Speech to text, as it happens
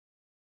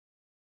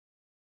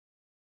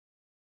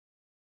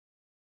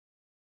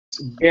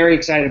very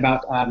excited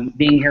about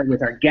being here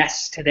with our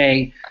guests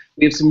today.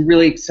 We have some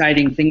really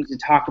exciting things to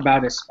talk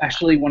about,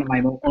 especially one of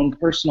my own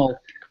personal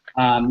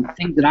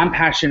things that I'm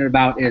passionate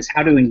about is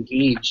how to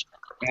engage.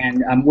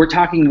 And we're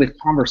talking with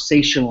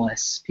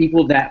conversationalists,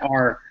 people that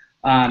are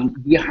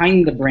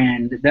behind the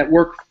brand, that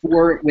work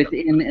for,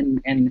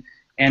 within, and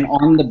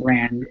on the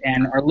brand,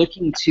 and are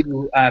looking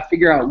to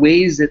figure out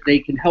ways that they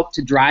can help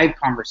to drive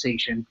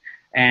conversation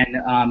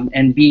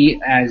and be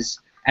as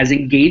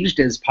engaged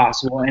as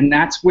possible. And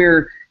that's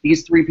where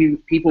these three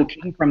people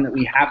came from that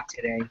we have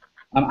today.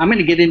 I'm going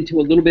to get into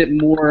a little bit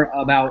more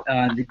about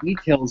the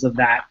details of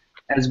that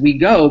as we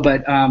go,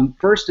 but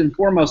first and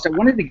foremost, I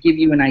wanted to give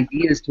you an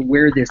idea as to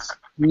where this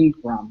came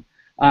from.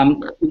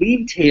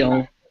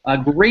 Leadtail, a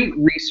great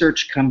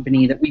research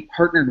company that we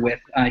partnered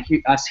with,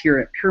 us here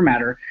at Pure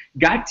Matter,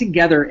 got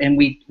together and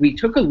we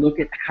took a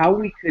look at how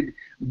we could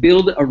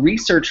build a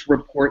research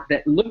report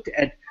that looked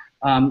at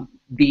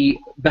the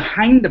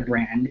behind the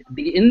brand,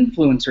 the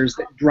influencers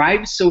that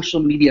drive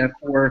social media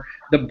for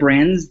the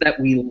brands that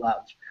we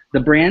love, the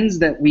brands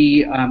that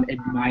we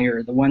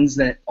admire, the ones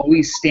that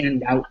always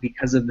stand out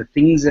because of the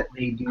things that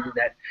they do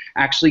that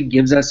actually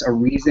gives us a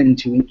reason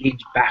to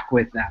engage back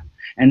with them.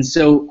 And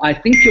so I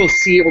think you'll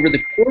see over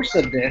the course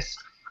of this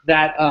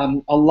that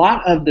a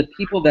lot of the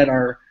people that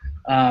are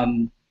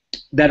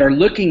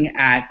looking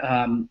at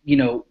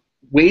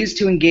ways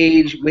to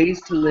engage,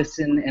 ways to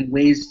listen, and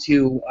ways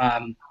to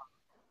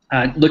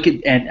look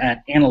at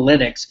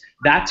analytics,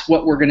 that's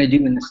what we're going to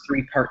do in this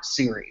three-part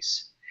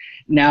series.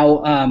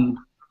 Now,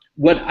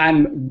 what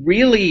I'm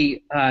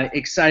really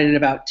excited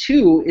about,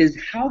 too, is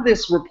how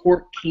this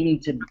report came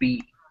to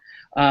be.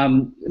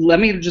 Let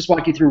me just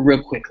walk you through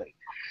real quickly.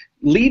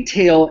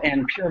 Leadtail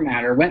and Pure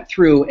Matter went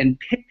through and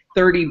picked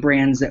 30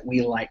 brands that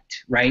we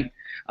liked, right?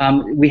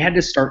 We had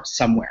to start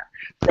somewhere.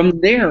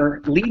 From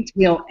there,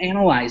 Leadtail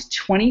analyzed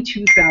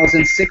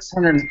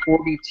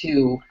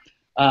 22,642.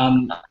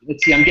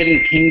 Let's see, I'm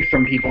getting pinged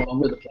from people all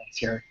over the place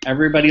here.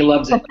 Everybody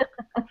loves it.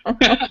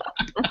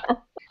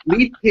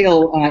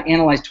 Leadtail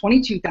analyzed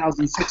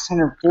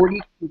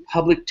 22,642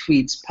 public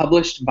tweets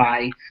published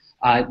by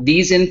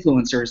these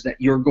influencers that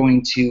you're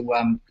going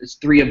to, there's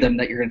three of them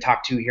that you're going to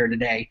talk to here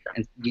today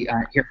and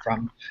hear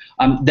from.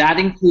 That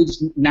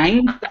includes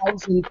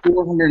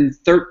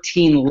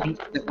 9,413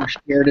 links that were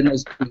shared in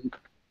those tweets.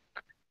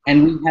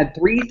 And we had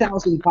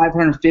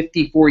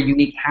 3,554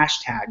 unique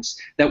hashtags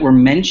that were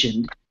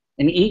mentioned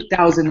and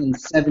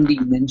 8,070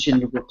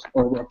 mentioned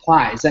or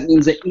replies. That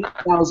means that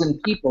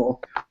 8,000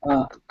 people,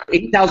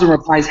 8,000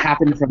 replies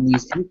happened from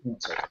these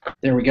influencers.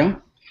 There we go.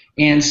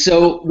 And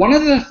so one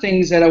of the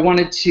things that I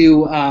wanted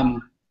to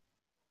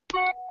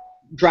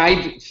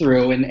drive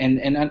through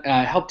and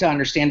help to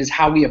understand is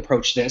how we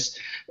approach this.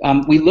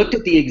 We looked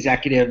at the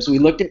executives, we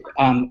looked at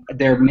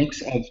their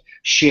mix of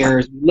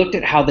shares, we looked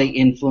at how they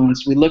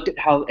influenced, we looked at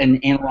how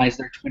and analyzed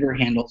their Twitter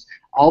handles.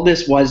 All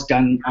this was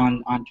done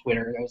on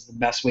Twitter. That was the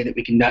best way that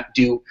we can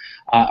do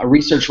a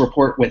research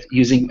report with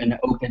using an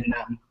open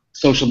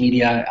social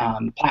media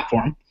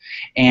platform.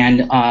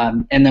 And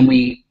then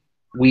we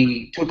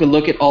took a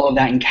look at all of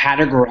that and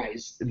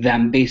categorized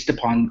them based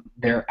upon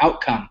their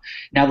outcome.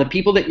 Now, the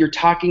people that you're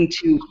talking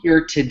to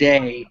here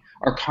today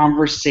are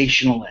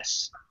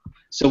conversationalists.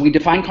 So we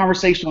define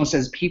conversationalists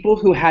as people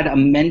who had a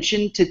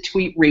mention to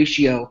tweet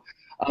ratio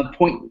of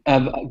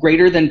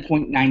greater than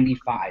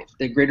 0.95,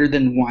 the greater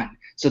than 1.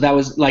 So that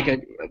was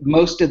like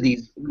most of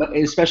these,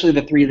 especially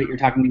the three that you're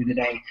talking to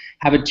today,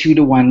 have a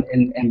 2-to-1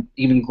 and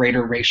even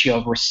greater ratio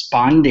of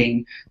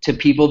responding to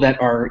people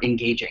that are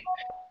engaging.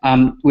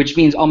 Which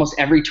means almost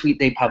every tweet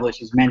they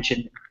publish is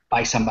mentioned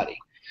by somebody.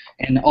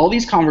 And all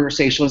these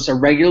conversationalists are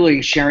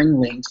regularly sharing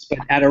links, but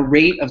at a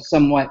rate of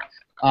somewhat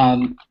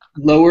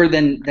lower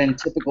than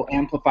typical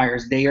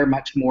amplifiers. They are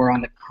much more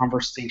on the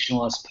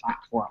conversationalist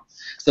platform.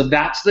 So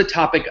that's the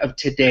topic of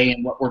today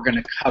and what we're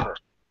going to cover.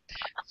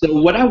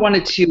 So what I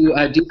wanted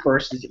to do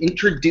first is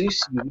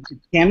introduce you to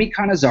Tammy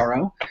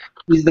Canizaro.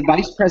 She's the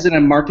Vice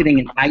President of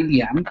Marketing at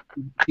IBM.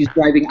 She's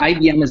driving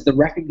IBM as the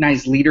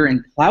recognized leader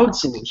in cloud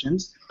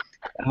solutions.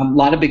 A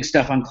lot of big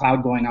stuff on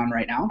cloud going on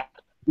right now.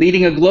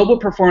 Leading a global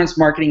performance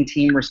marketing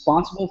team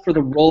responsible for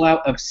the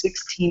rollout of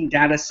 16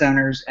 data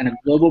centers and a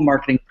global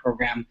marketing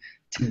program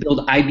to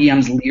build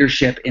IBM's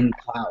leadership in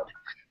cloud.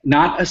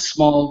 Not a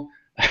small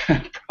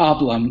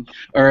problem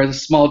or a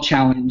small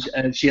challenge.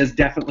 She has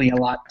definitely a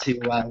lot to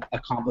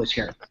accomplish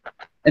here.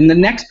 And the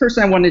next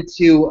person I wanted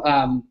to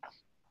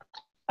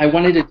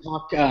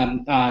talk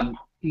to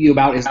you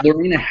about is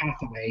Lorena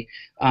Hathaway,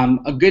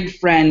 a good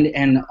friend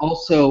and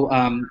also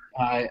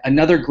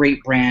another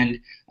great brand,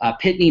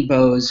 Pitney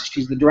Bowes.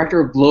 She's the Director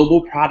of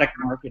Global Product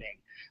Marketing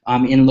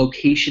in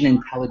Location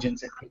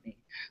Intelligence at Pitney.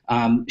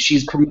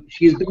 She's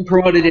been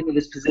promoted into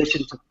this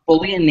position to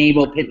fully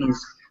enable Pitney's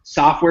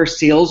software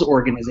sales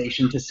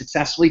organization to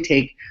successfully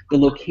take the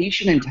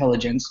location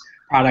intelligence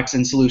products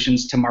and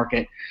solutions to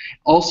market.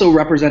 Also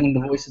representing the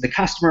voice of the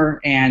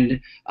customer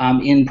and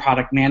in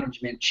product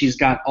management. She's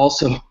got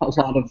also a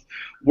lot of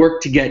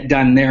work to get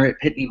done there at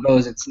Pitney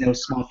Bowes. It's no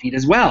small feat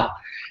as well.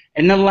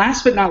 And then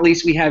last but not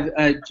least, we have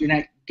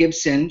Jeanette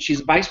Gibson.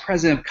 She's Vice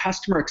President of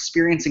Customer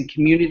Experience and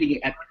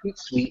Community at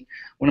Hootsuite,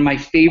 one of my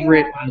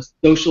favorite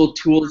social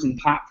tools and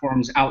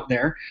platforms out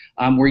there.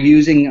 We're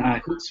using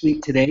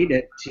Hootsuite today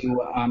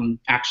to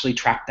actually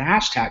track the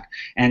hashtag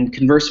and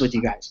converse with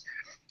you guys,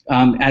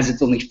 as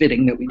it's only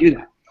fitting that we do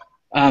that.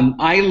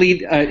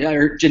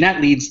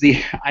 Jeanette leads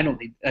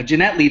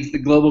the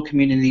global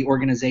community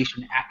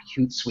organization at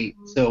Hootsuite.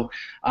 So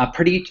a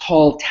pretty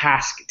tall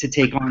task to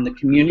take on. The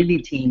community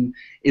team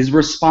is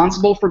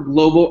responsible for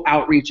global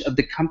outreach of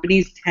the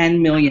company's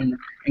 10 million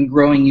and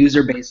growing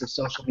user base of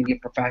social media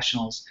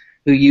professionals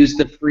who use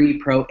the free,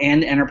 pro,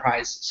 and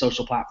enterprise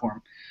social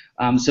platform.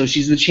 So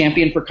she's the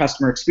champion for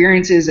customer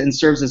experiences and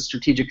serves as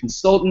strategic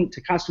consultant to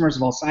customers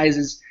of all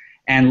sizes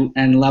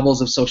and levels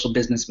of social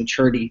business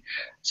maturity.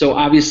 So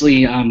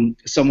obviously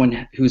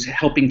someone who's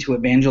helping to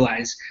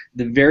evangelize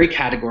the very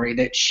category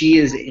that she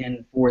is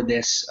in for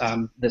this,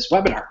 this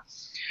webinar.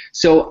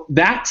 So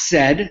that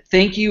said,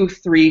 thank you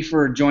three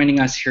for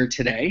joining us here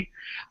today.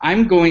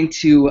 I'm going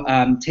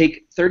to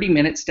take 30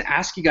 minutes to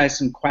ask you guys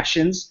some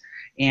questions,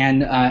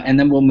 and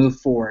then we'll move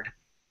forward.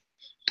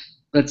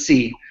 Let's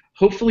see.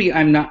 Hopefully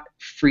I'm not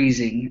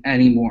freezing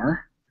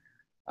anymore.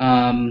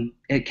 Can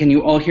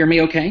you all hear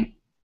me okay?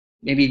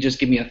 Maybe just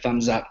give me a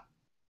thumbs up.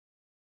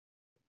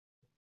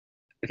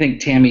 I think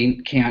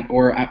Tammy can't,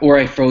 or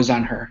I froze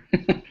on her,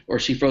 or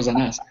she froze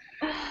on us.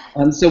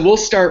 So we'll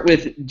start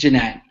with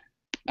Jeanette.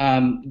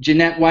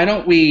 Jeanette, why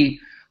don't we,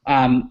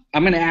 I'm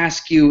going to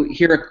ask you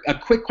here a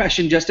quick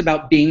question just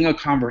about being a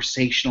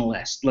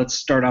conversationalist. Let's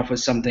start off with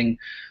something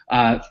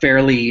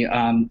fairly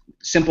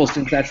simple,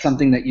 since that's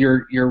something that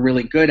you're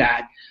really good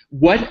at.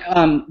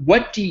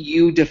 What do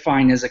you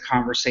define as a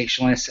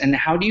conversationalist, and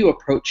how do you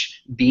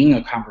approach being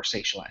a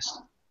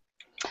conversationalist?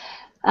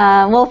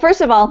 Well, first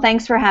of all,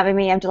 thanks for having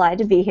me. I'm delighted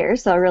to be here,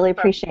 so I really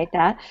appreciate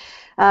that.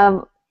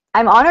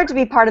 I'm honored to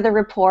be part of the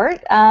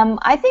report.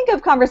 I think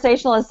of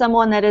conversational as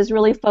someone that is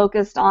really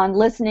focused on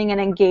listening and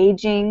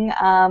engaging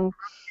and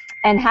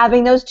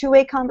having those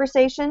two-way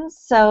conversations.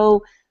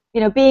 So, you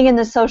know, being in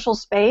the social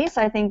space,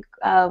 I think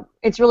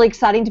it's really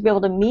exciting to be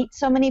able to meet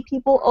so many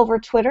people over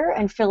Twitter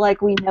and feel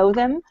like we know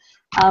them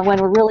when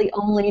we're really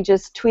only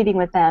just tweeting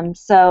with them.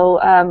 So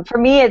for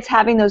me, it's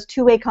having those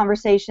two-way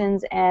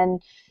conversations,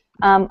 and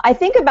I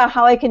think about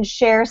how I can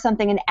share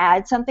something and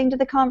add something to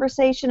the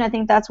conversation. I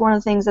think that's one of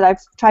the things that I've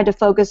tried to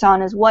focus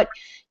on, is what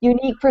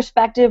unique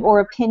perspective or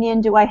opinion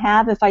do I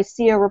have if I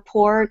see a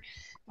report,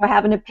 do I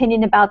have an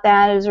opinion about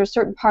that? Is there a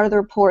certain part of the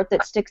report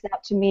that sticks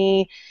out to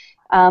me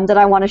that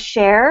I want to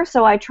share?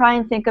 So I try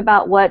and think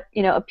about what,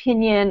 you know,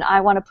 opinion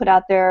I want to put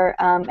out there,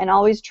 and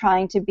always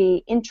trying to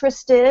be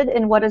interested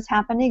in what is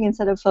happening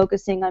instead of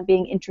focusing on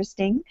being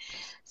interesting.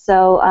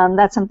 So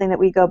that's something that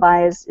we go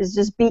by, is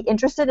just be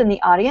interested in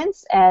the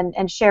audience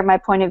and share my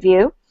point of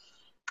view.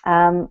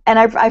 And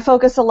I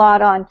focus a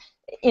lot on,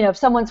 you know, if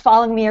someone's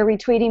following me or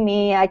retweeting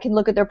me, I can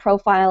look at their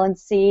profile and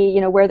see, you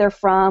know, where they're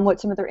from,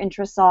 what some of their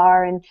interests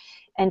are,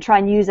 and try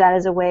and use that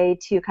as a way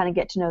to kind of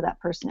get to know that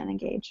person and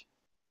engage.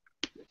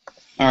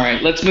 All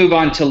right, let's move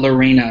on to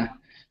Lorena.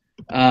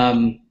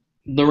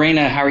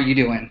 Lorena, how are you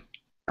doing?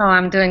 Oh,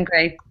 I'm doing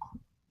great.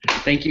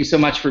 Thank you so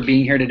much for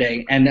being here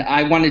today. And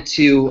I wanted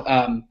to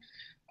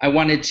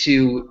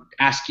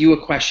ask you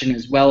a question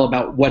as well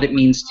about what it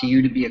means to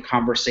you to be a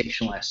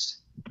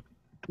conversationalist.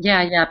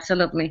 Yeah,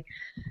 absolutely.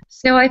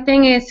 So I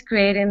think it's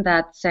creating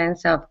that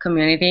sense of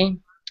community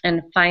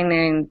and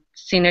finding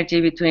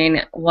synergy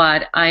between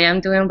what I am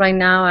doing right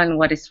now and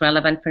what is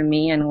relevant for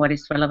me and what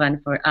is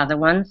relevant for other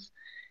ones.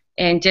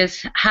 And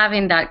just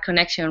having that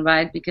connection,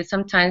 right? Because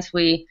sometimes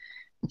we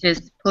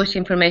just push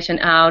information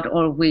out,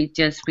 or we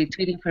just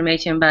retweet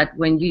information, but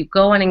when you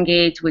go and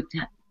engage with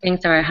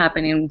things that are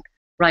happening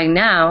right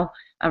now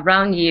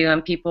around you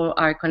and people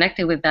are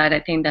connected with that, I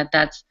think that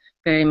that's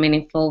very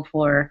meaningful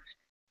for,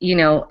 you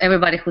know,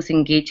 everybody who's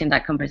engaged in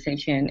that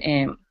conversation.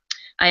 And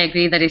I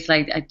agree that it's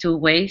like two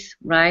ways,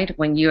 right?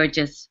 When you're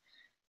just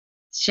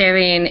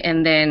sharing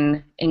and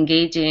then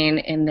engaging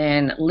and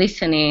then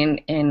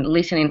listening and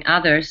listening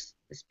others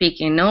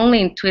speaking, not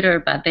only in Twitter,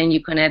 but then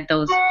you connect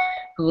those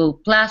Google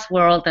Plus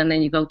world, and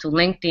then you go to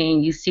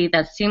LinkedIn, you see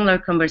that similar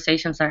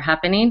conversations are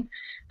happening.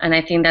 And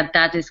I think that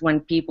that is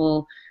when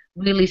people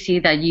really see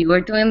that you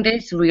are doing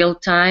this real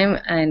time,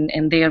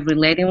 and they are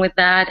relating with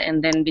that,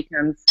 and then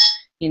becomes,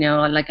 you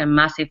know, like a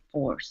massive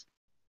force.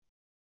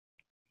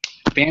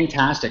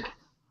 Fantastic.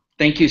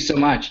 Thank you so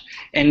much.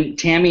 And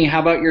Tammy, how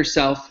about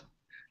yourself?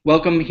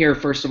 Welcome here,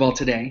 first of all,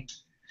 today.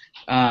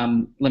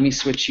 Let me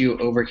switch you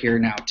over here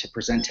now to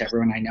present to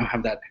everyone. I now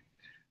have that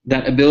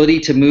ability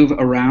to move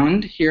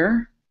around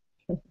here.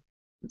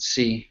 Let's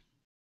see.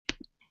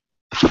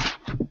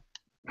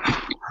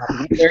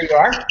 There you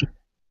are.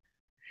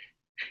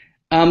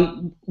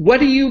 What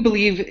do you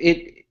believe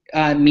it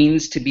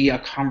means to be a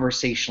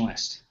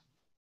conversationalist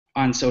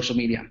on social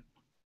media?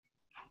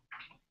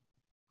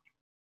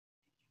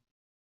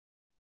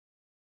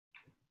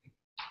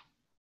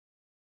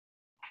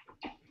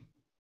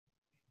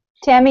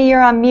 Tammy,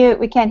 you're on mute.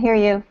 We can't hear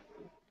you.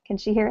 Can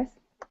she hear us?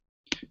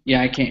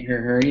 Yeah, I can't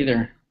hear her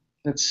either.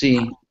 Let's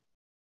see.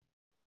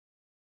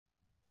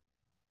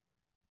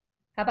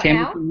 How about Tammy,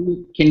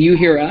 now? can you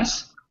hear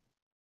us?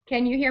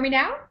 Can you hear me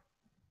now?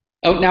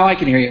 Oh, now I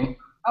can hear you.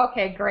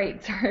 Okay,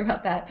 great. Sorry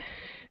about that.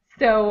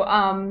 So,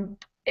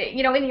 in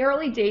the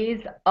early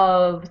days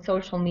of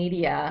social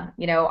media,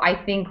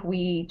 I think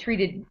we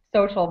treated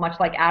social much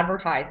like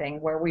advertising,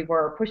 where we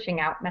were pushing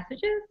out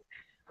messages,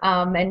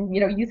 and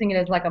using it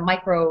as like a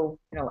micro,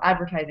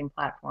 advertising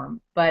platform.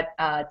 But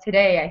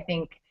today, I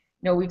think,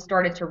 we've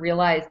started to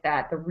realize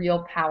that the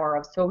real power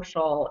of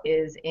social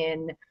is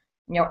in,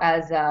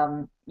 as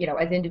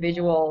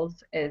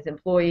individuals, as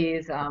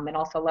employees, and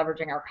also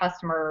leveraging our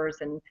customers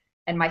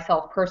and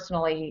myself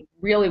personally,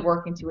 really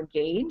working to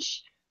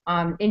engage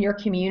in your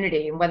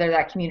community, and whether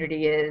that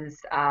community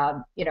is,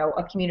 a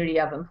community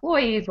of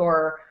employees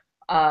or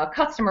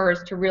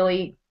customers, to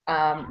really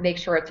make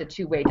sure it's a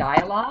two-way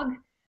dialogue,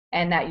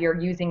 and that you're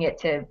using it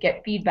to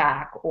get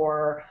feedback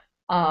or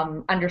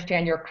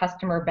understand your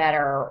customer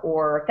better,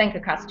 or thank a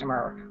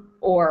customer,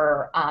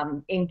 or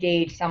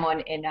engage someone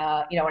in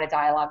a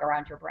dialogue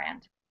around your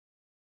brand.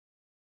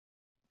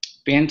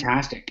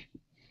 Fantastic.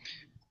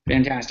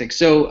 Fantastic.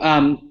 So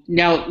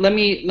now let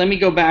me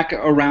go back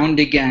around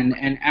again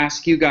and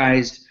ask you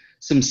guys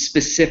some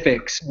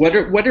specifics. What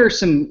are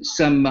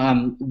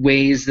some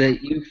ways that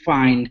you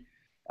find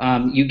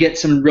you get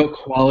some real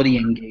quality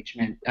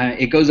engagement?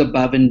 It goes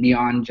above and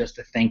beyond just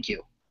a thank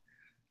you.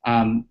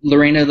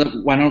 Lorena,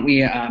 why don't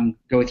we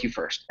go with you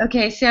first?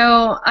 Okay,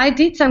 so I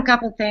did some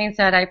couple things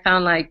that I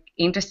found like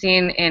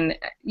interesting, and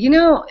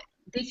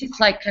this is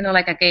like kind of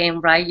like a game,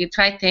 right? You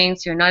try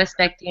things you're not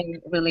expecting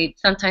really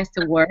sometimes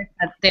to work,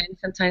 but then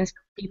sometimes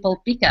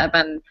people pick up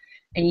and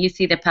you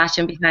see the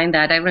passion behind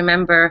that. I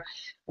remember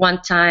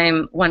one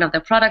time one of the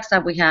products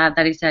that we had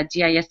that is a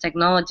GIS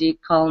technology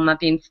called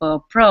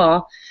MapInfo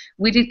Pro.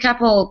 We did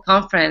couple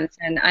conference,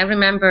 and I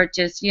remember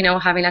just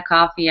having a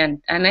coffee,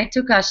 and I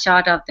took a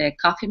shot of the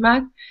coffee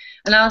mug,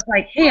 and I was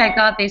like, hey, I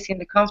got this in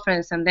the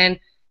conference, and then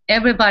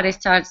everybody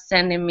starts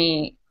sending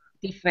me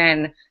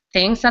different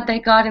things that they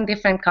got in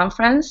different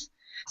conference.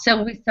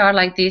 So we start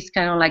like this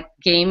kind of like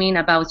gaming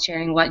about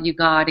sharing what you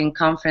got in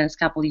conference a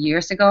couple of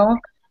years ago.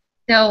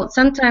 So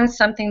sometimes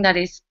something that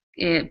is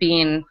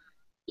being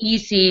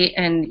easy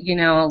and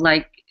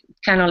like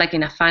kind of like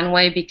in a fun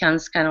way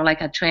becomes kind of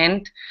like a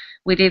trend.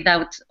 We did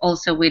that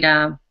also with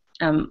a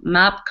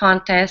map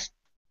contest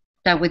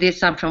that we did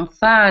some from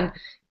fun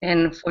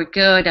and for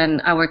good,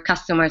 and our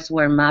customers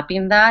were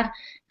mapping that.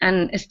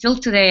 And still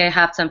today I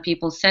have some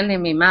people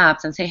sending me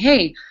maps and say,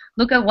 hey,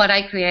 look at what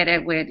I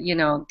created with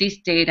this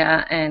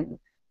data and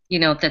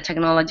the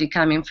technology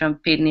coming from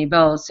Pitney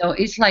Bowes. So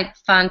it's like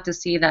fun to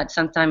see that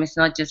sometimes it's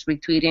not just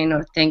retweeting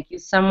or thank you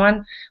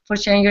someone for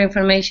sharing your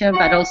information,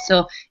 but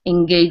also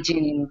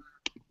engaging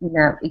in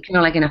kind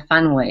of like in a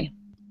fun way.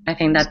 I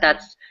think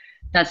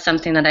that's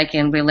something that I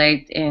can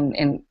relate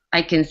and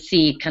I can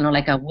see kind of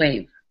like a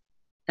wave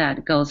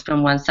that goes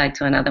from one side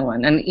to another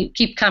one, and it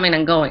keep coming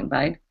and going,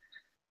 right?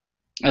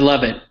 I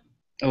love it.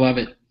 I love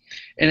it.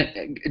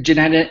 And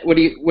Jeanette, what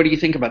do you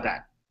think about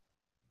that?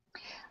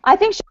 I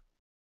think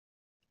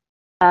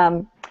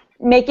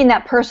making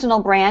that personal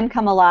brand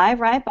come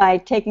alive, right, by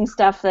taking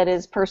stuff that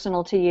is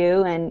personal to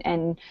you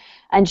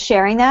and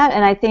sharing that.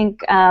 And I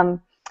think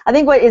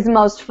what is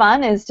most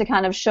fun is to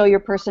kind of show your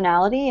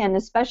personality, and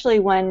especially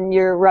when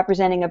you're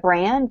representing a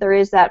brand, there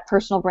is that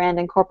personal brand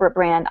and corporate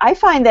brand. I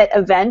find that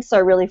events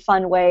are really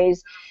fun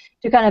ways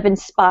to kind of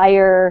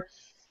inspire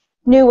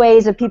new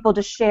ways of people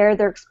to share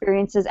their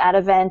experiences at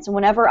events. And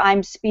whenever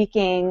I'm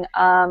speaking,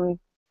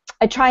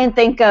 I try and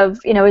think of,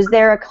 is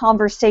there a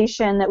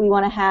conversation that we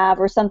want to have,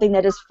 or something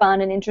that is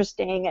fun and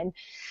interesting?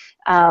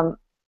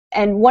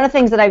 And one of the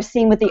things that I've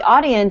seen with the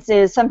audience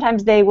is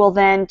sometimes they will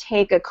then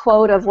take a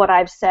quote of what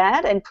I've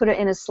said and put it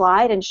in a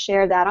slide and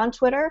share that on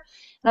Twitter.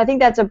 And I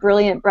think that's a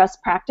brilliant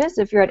best practice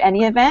if you're at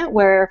any event,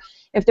 where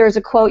if there's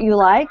a quote you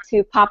like,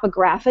 to pop a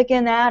graphic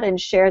in that and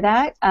share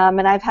that.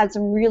 And I've had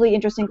some really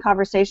interesting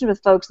conversations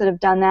with folks that have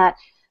done that,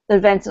 the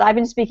events that I've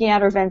been speaking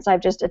at or events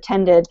I've just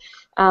attended.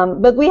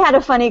 But we had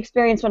a funny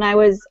experience when I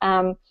was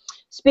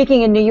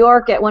speaking in New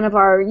York at one of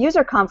our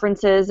user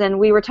conferences, and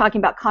we were talking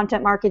about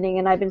content marketing,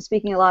 and I've been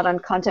speaking a lot on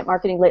content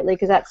marketing lately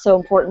because that's so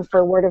important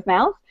for word of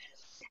mouth.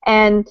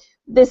 And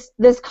this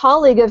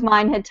colleague of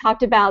mine had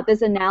talked about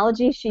this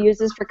analogy she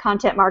uses for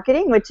content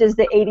marketing, which is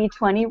the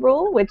 80-20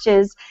 rule, which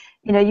is,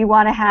 you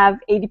want to have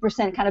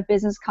 80% kind of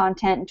business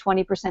content and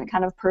 20%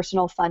 kind of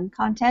personal fun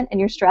content in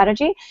your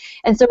strategy.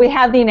 And so we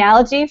have the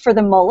analogy for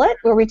the mullet,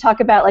 where we talk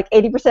about like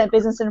 80%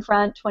 business in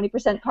front,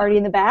 20% party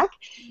in the back.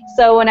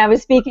 So when I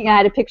was speaking, I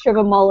had a picture of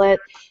a mullet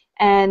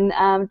and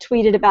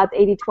tweeted about the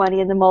 80-20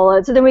 and the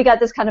mullet. So then we got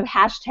this kind of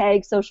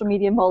hashtag social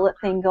media mullet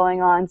thing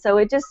going on. So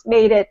it just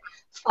made it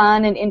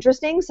fun and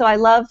interesting. So I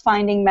love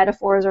finding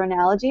metaphors or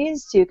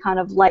analogies to kind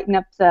of lighten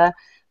up the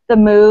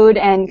mood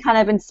and kind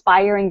of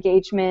inspire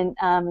engagement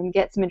and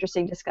get some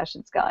interesting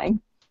discussions going.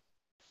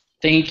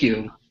 Thank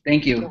you.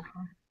 Thank you.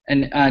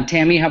 And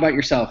Tammy, how about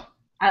yourself?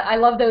 I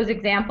love those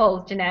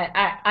examples, Jeanette.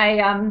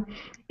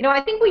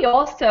 I think we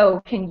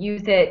also can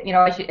use it,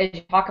 as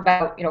you talk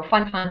about,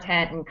 fun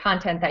content and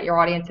content that your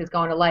audience is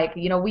going to like.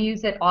 We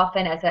use it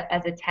often as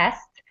a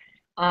test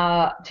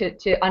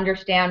to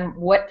understand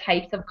what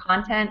types of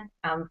content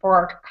for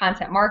our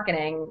content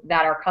marketing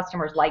that our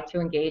customers like to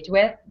engage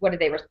with. What do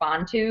they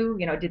respond to?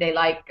 Do they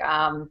like,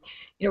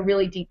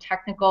 really deep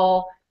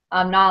technical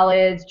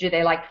knowledge? Do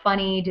they like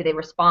funny? Do they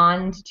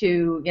respond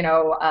to,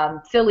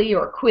 silly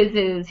or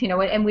quizzes?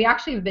 And we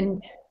actually have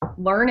been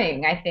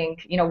learning, I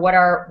think,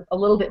 a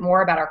little bit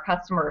more about our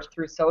customers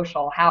through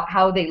social,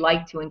 how they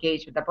like to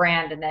engage with the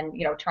brand, and then,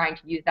 trying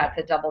to use that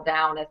to double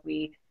down as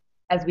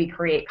we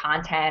create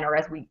content or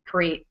as we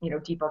create,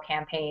 deeper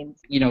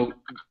campaigns.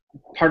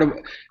 Part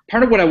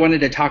of what I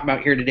wanted to talk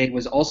about here today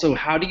was also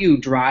how do you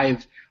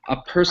drive a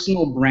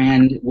personal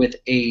brand with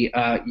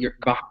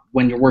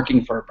when you're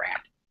working for a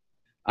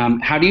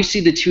brand? How do you see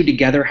the two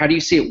together? How do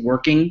you see it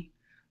working?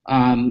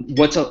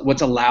 What's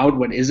allowed?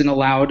 What isn't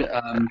allowed?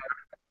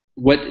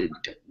 Why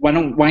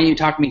don't you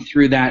talk me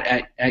through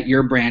that at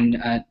your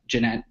brand,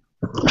 Jeanette?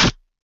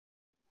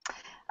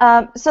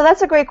 So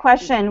that's a great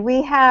question.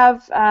 We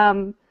have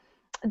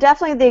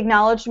definitely the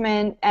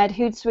acknowledgement at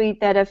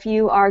Hootsuite that if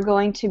you are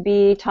going to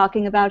be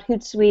talking about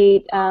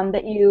Hootsuite,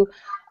 that you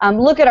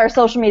look at our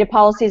social media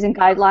policies and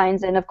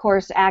guidelines and, of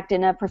course, act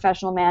in a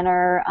professional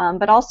manner.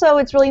 But also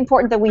it's really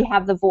important that we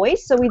have the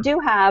voice. So we do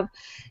have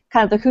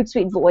kind of the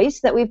Hootsuite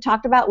voice that we've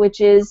talked about, which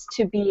is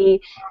to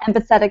be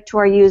empathetic to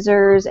our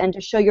users and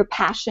to show your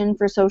passion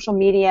for social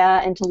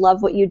media and to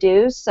love what you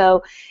do.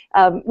 So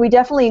we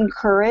definitely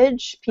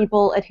encourage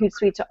people at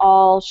Hootsuite to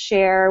all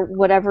share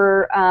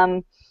whatever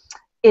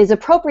is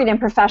appropriate and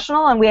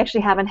professional, and we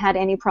actually haven't had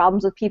any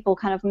problems with people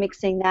kind of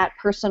mixing that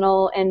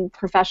personal and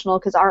professional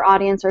because our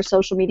audience are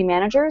social media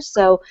managers.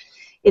 So,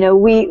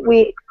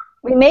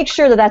 we make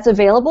sure that that's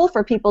available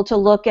for people to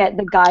look at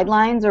the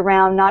guidelines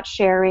around not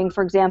sharing,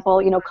 for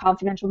example,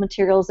 confidential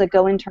materials that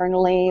go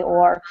internally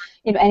or,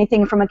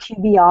 anything from a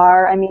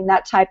QBR. I mean,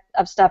 that type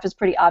of stuff is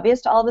pretty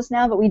obvious to all of us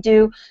now, but we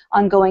do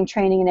ongoing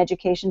training and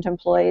education to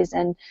employees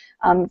and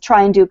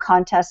try and do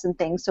contests and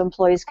things so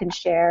employees can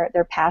share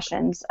their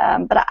passions.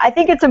 But I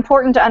think it's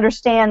important to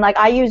understand, like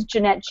I use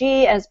Jeanette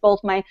G as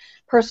both my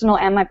personal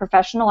and my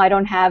professional. I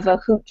don't have a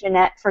Hoot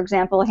Jeanette, for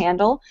example,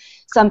 handle.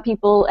 Some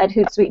people at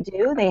Hootsuite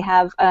do. They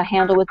have a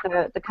handle with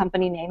the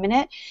company name in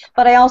it.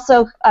 But I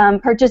also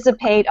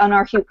participate on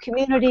our Hoot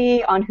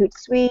community, on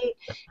Hootsuite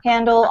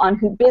handle, on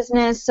Hoot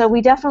Business. So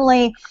we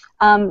definitely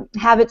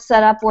have it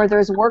set up where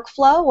there's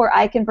workflow where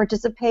I can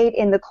participate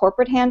in the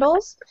corporate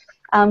handles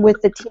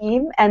with the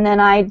team, and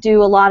then I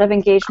do a lot of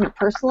engagement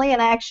personally,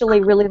 and I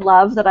actually really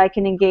love that I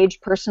can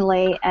engage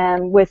personally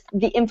with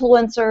the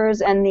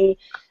influencers and the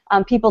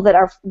people that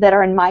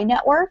are in my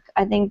network.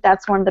 I think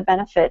that's one of the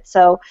benefits.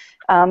 So,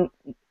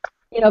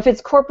 if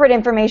it's corporate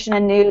information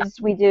and news,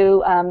 we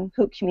do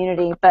Hoot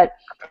Community. But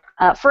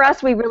for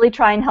us, we really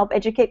try and help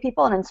educate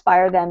people and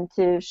inspire them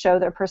to show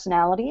their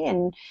personality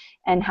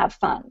and have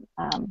fun.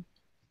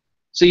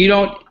 So you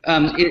don't.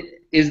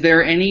 Is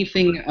there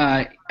anything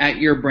at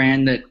your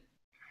brand that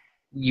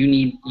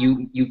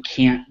you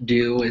can't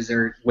do? Is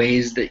there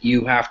ways that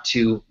you have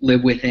to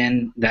live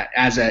within that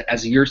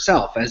as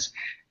yourself? As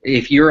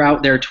if you're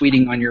out there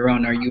tweeting on your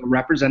own, are you a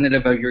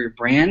representative of your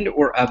brand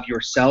or of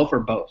yourself or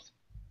both?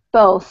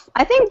 Both.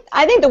 I think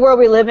the world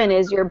we live in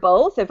is you're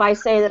both. If I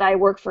say that I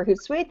work for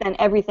Hootsuite, then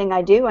everything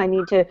I do, I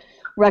need to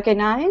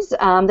recognize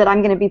that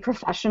I'm going to be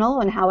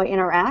professional in how I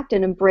interact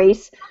and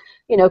embrace,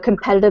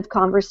 competitive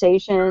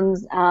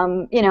conversations.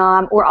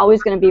 We're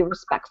always going to be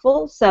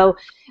respectful. So,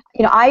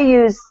 I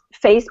use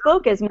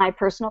Facebook as my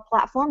personal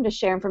platform to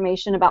share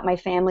information about my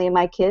family and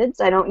my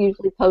kids. I don't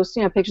usually post,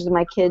 pictures of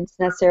my kids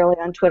necessarily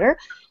on Twitter.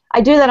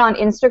 I do that on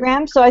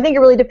Instagram. So I think it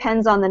really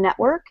depends on the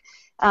network.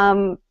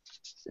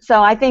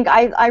 So I think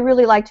I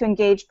really like to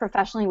engage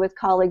professionally with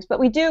colleagues, but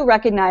we do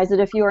recognize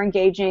that if you are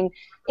engaging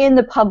in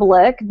the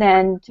public,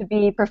 then to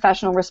be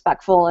professional,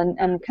 respectful, and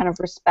kind of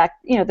respect,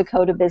 the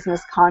code of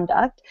business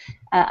conduct.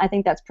 I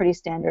think that's pretty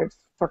standard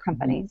for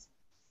companies.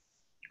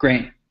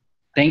 Great.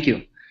 Thank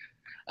you.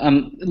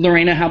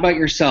 Lorena, how about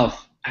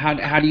yourself?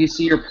 How do you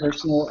see your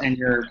personal and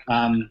your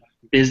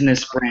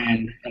business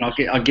brand? And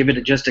I'll give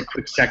it just a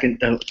quick second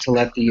to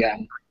let the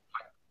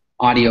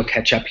audio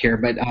catch up here.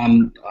 But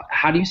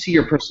how do you see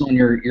your personal and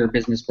your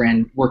business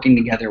brand working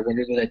together? What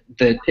are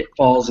the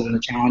pitfalls and the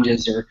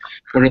challenges, or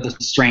what are the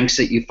strengths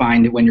that you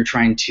find when you're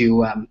trying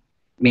to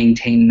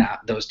maintain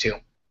those two?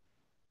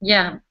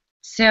 Yeah.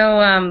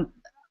 So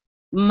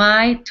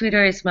my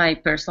Twitter is my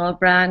personal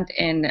brand,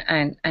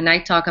 and I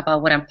talk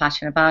about what I'm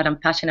passionate about. I'm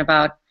passionate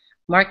about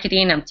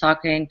marketing. I'm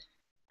talking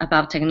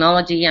about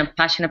technology. I'm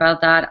passionate about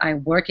that. I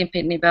work in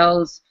Pitney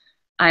Bowes.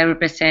 I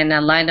represent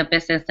a line of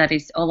business that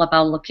is all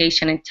about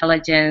location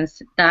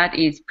intelligence. That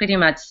is pretty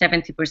much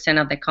 70%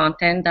 of the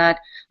content that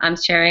I'm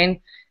sharing.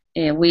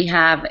 We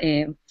have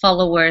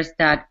followers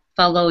that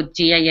follow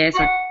GIS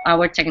or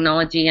our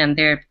technology, and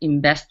they're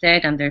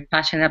invested and they're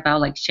passionate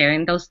about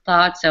sharing those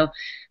thoughts. So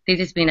this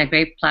has been a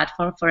great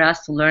platform for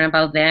us to learn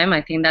about them.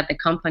 I think that the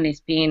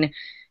company's been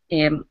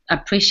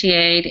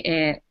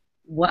appreciate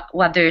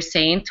what they're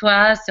saying to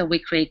us, so we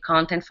create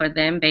content for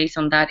them based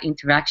on that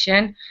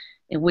interaction.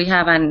 And we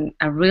have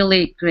a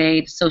really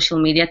great social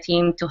media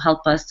team to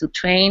help us to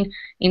train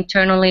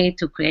internally,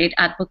 to create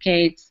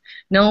advocates,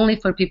 not only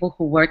for people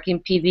who work in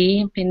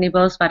Pitney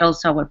Bowes, but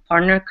also our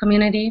partner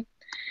community.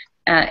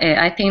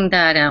 I think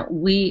that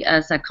we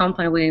as a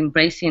company, we're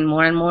embracing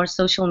more and more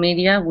social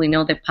media. We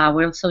know the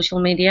power of social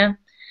media.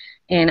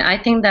 And I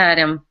think that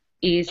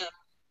it's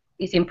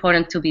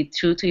important to be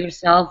true to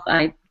yourself.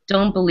 I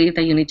don't believe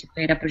that you need to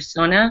create a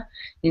persona.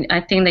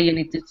 I think that you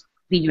need to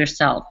be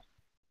yourself.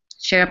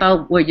 Share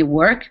about where you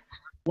work,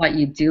 what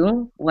you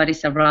do, what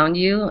is around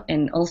you,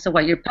 and also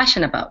what you're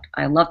passionate about.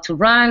 I love to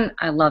run,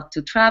 I love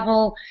to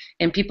travel,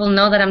 and people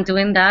know that I'm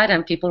doing that,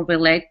 and people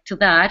relate to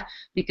that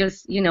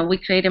because, you know, we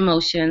create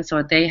emotions,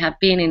 or they have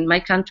been in my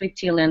country,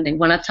 Chile, and they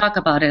want to talk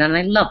about it, and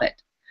I love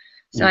it.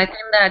 So I think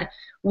that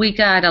we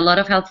got a lot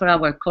of help for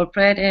our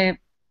corporate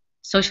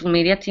social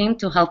media team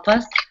to help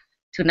us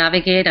to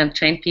navigate and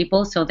train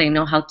people so they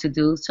know how to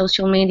do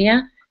social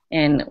media,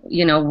 and,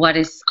 you know, what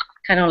is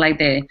kind of like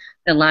the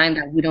line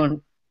that we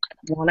don't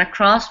want to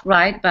cross,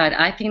 right? But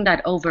I think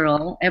that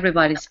overall,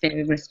 everybody's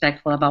very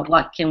respectful about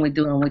what can we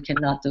do and we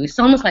cannot do. It's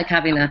almost like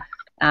having a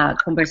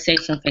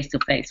conversation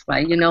face-to-face,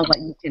 right? You know what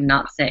you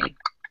cannot say.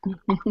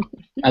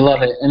 I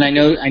love it, and I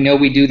know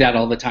we do that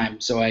all the time.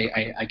 So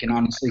I can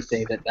honestly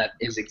say that that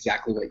is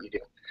exactly what you do.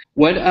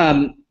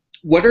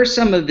 What are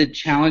some of the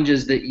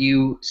challenges that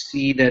you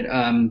see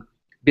that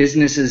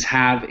businesses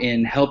have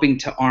in helping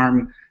to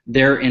arm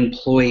their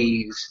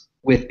employees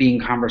with being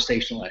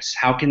conversationalists?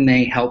 How can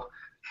they help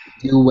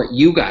do what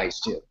you guys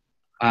do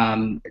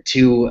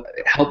to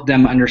help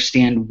them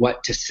understand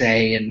what to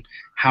say and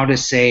how to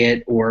say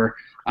it, or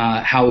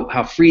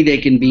how free they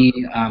can be?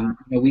 You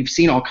know, we've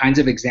seen all kinds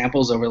of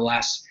examples over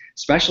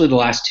especially the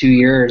last 2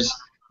 years,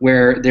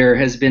 where there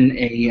has been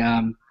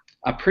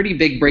a pretty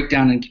big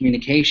breakdown in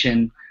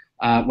communication,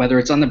 whether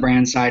it's on the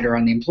brand side or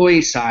on the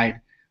employee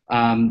side.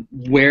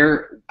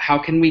 How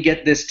can we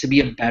get this to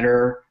be a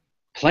better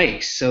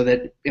place so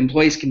that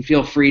employees can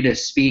feel free to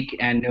speak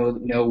and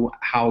know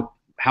how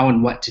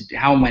and when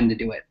to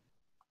do it?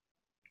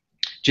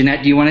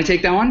 Jeanette, do you want to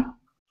take that one?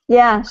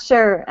 Yeah,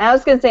 sure. I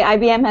was going to say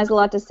IBM has a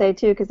lot to say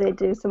too, because they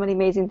do so many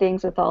amazing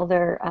things with all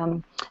their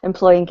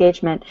employee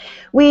engagement.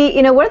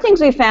 One of the things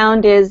we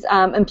found is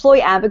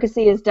employee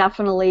advocacy is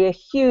definitely a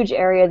huge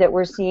area that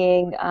we're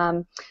seeing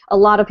a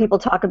lot of people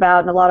talk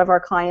about, and a lot of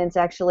our clients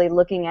actually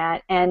looking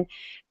at. And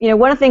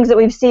one of the things that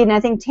we've seen, and I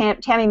think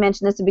Tammy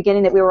mentioned this at the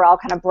beginning, that we were all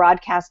kind of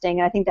broadcasting,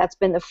 and I think that's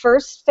been the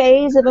first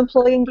phase of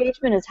employee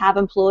engagement, is have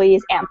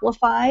employees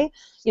amplify,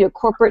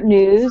 corporate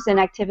news and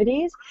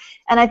activities.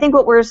 And I think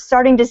what we're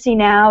starting to see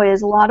now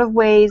is a lot of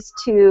ways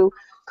to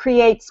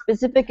create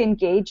specific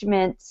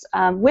engagements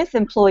with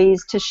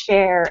employees to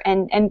share,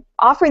 and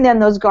offering them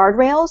those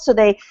guardrails so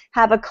they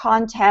have a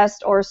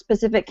contest or a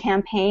specific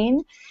campaign.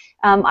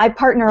 I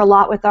partner a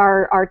lot with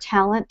our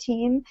talent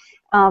team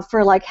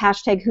for like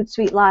hashtag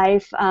Hootsuite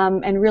Life,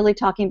 and really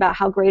talking about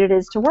how great it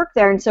is to work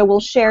there. And so we'll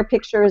share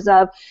pictures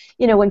of,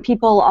 when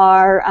people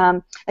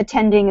are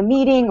attending a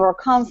meeting or a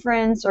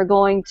conference, or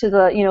going to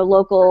the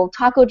local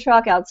taco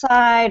truck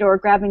outside, or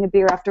grabbing a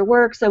beer after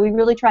work. So we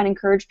really try and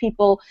encourage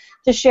people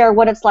to share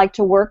what it's like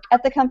to work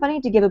at the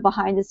company, to give a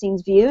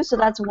behind-the-scenes view. So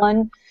that's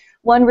one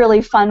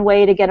really fun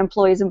way to get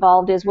employees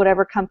involved, is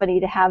whatever company,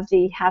 to have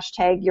the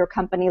hashtag your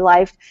company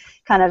life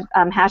kind of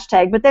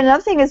hashtag. But then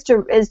another thing is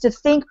to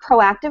think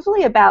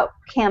proactively about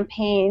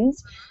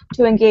campaigns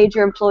to engage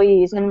your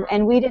employees.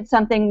 And we did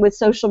something with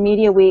Social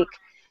Media Week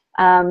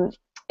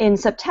in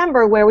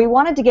September, where we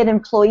wanted to get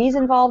employees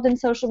involved in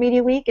Social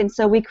Media Week, and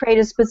so we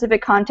created a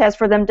specific contest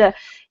for them to,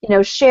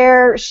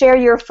 share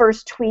your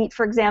first tweet,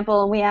 for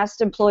example, and we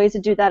asked employees to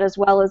do that, as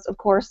well as, of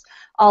course,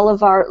 all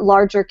of our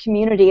larger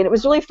community. And it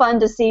was really fun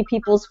to see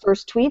people's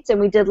first tweets, and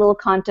we did little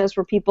contests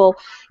where people,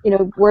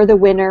 were the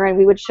winner, and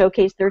we would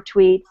showcase their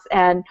tweets,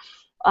 and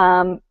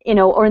and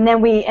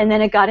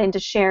then it got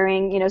into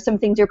sharing, some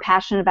things you're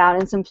passionate about,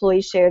 and some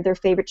employees shared their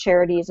favorite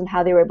charities and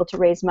how they were able to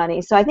raise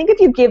money. So I think if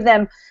you give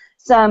them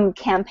some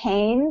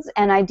campaigns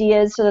and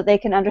ideas so that they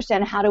can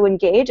understand how to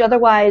engage.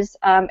 Otherwise,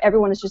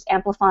 everyone is just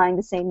amplifying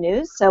the same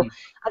news. So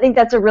I think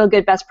that's a real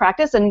good best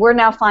practice. And we're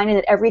now finding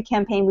that every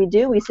campaign we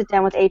do, we sit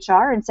down with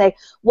HR and say,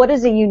 what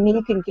is a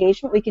unique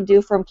engagement we can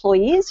do for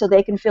employees so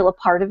they can feel a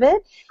part of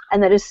it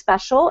and that is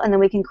special, and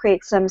then we can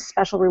create some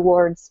special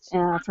rewards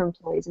for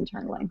employees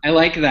internally. I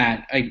like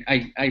that.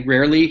 I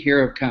rarely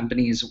hear of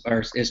companies,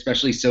 or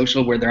especially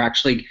social, where they're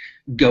actually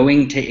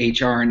going to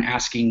HR and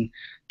asking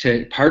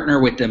to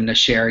partner with them to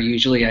share.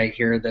 Usually I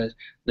hear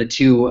the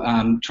two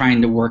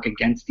trying to work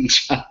against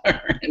each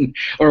other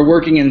or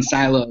working in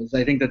silos.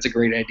 I think that's a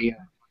great idea.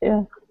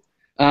 Yeah.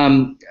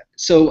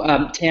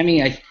 So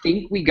Tammy, I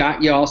think we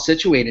got you all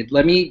situated.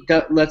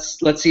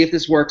 Let's see if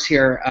this works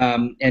here.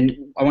 And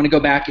I want to go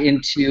back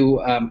into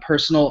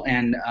personal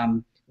and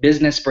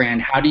business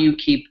brand. How do you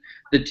keep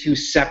the two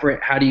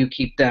separate? How do you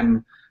keep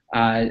them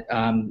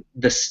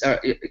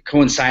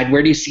coincide?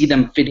 Where do you see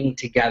them fitting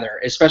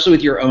together, especially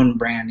with your own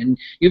brand? And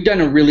you've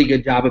done a really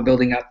good job of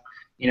building up,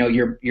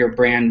 your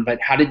brand, but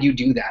how did you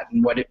do that,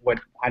 and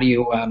how do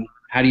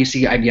you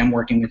see IBM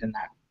working within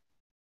that?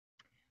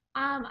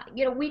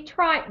 We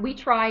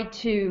try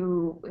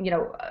to,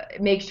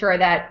 make sure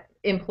that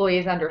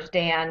employees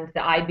understand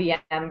the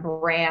IBM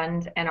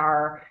brand and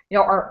our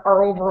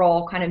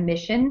overall kind of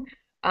mission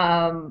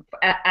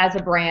as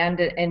a brand,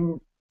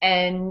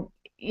 and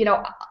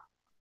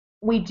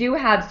we do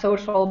have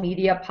social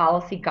media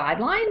policy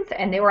guidelines,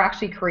 and they were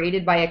actually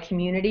created by a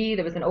community.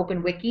 There was an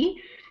open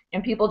wiki,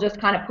 and people just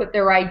kind of put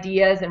their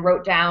ideas and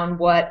wrote down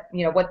what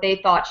they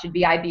thought should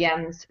be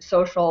IBM's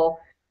social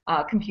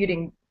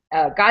computing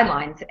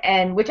guidelines,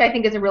 and which I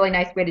think is a really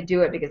nice way to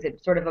do it, because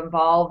it sort of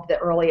involved the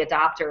early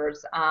adopters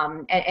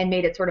and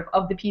made it sort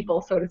of the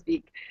people, so to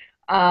speak.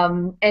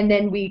 And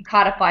then we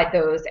codified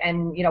those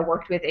and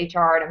worked with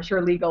HR and I'm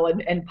sure legal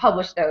and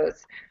published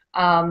those.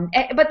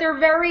 But they're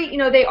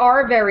they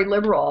are very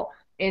liberal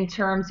in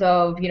terms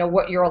of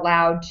what you're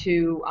allowed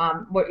to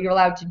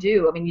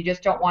do. I mean, you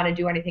just don't want to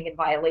do anything in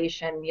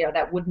violation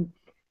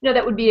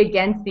that would be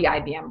against the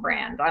IBM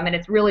brand. I mean,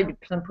 it's really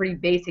some pretty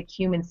basic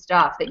human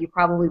stuff that you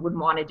probably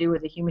wouldn't want to do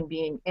as a human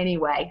being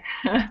anyway.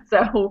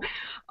 So,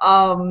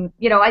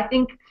 I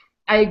think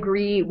I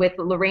agree with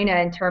Lorena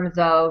in terms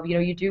of,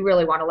 you do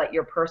really want to let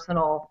your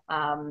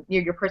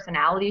your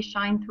personality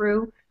shine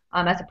through,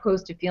 as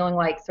opposed to feeling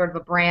like sort of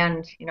a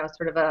brand,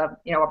 sort of a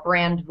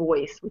brand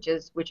voice, which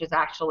is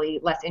actually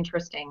less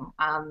interesting.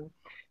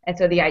 And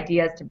so the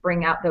idea is to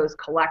bring out those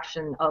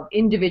collection of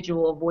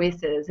individual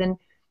voices. And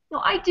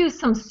I do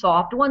some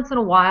once in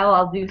a while,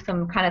 I'll do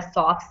some kind of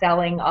soft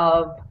selling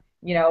of,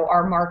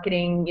 our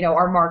marketing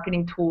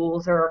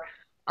tools, or,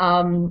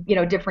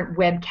 different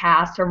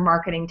webcasts or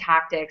marketing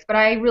tactics. But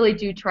I really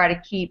do try to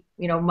keep,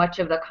 much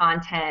of the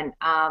content,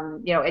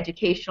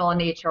 educational in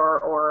nature,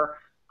 or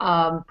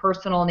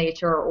personal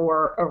nature,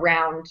 or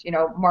around,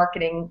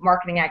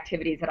 marketing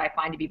activities that I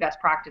find to be best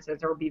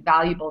practices or would be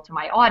valuable to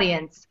my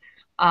audience,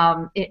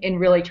 in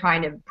really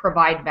trying to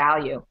provide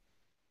value.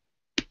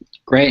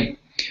 Great.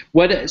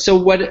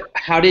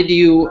 How did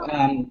you,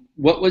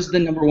 what was the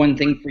number one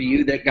thing for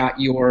you that got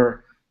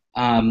your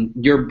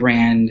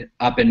brand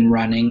up and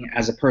running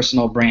as a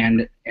personal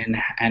brand,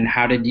 and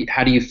how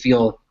do you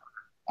feel,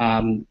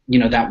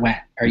 that went?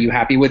 Are you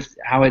happy with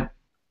how it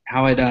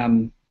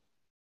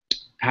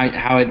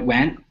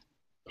went?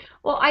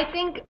 Well, I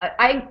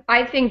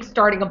think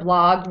starting a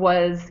blog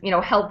was,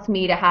 helped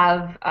me to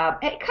have,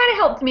 it kind of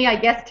helped me, I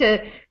guess,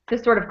 to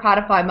sort of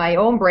codify my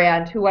own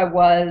brand, who I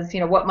was,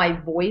 what my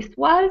voice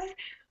was.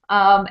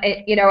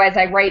 As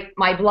I write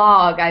my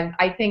blog,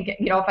 I think,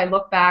 if I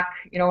look back,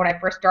 when I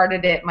first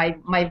started it,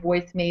 my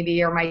voice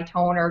maybe, or my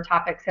tone or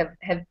topics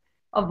have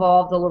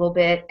evolved a little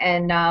bit.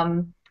 And,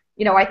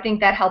 I think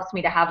that helps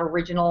me to have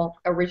original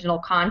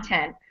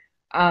content.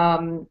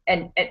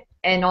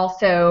 And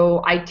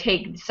also I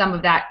take some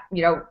of that,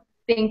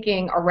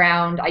 thinking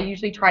around, I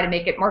usually try to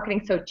make it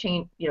marketing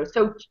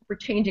we're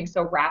changing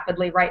so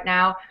rapidly right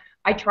now.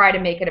 I try to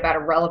make it about a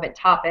relevant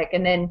topic,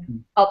 and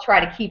then I'll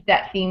try to keep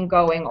that theme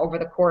going over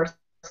the course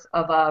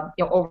of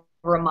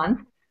over a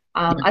month.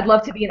 I'd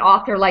love to be an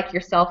author like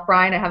yourself,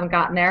 Brian. I haven't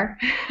gotten there,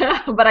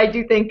 but I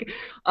do think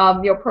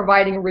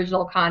providing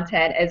original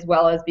content, as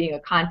well as being a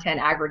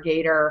content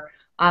aggregator,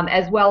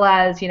 as well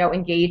as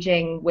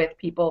engaging with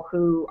people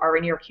who are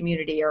in your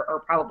community,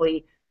 are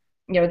probably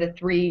the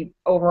three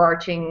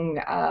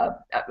overarching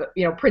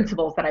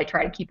principles that I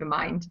try to keep in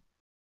mind.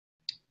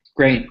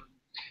 Great.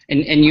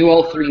 And you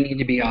all three need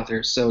to be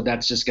authors, so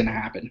that's just going to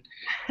happen.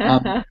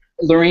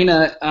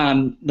 Lorena,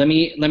 let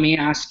me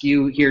ask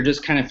you here,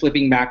 just kind of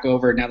flipping back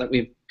over now that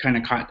we've kind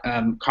of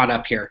caught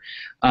up here.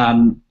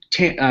 One of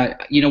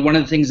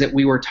the things that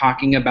we were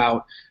talking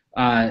about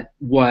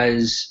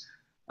was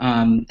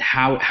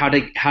how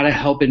to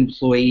help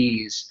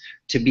employees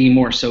to be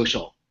more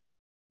social.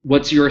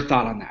 What's your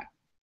thought on that?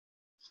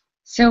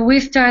 So we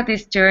started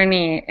this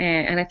journey,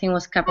 and I think it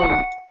was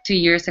 2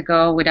 years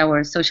ago, with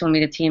our social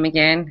media team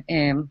again.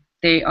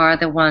 They are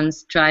the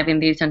ones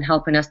driving this and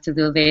helping us to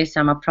do this.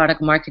 I'm a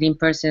product marketing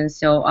person,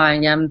 so I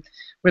am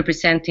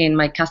representing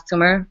my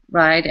customer,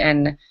 right,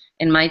 and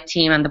my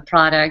team and the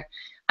product.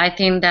 I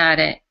think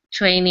that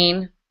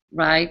training,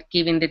 right,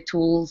 giving the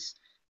tools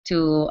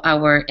to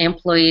our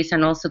employees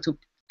and also to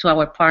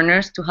our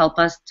partners to help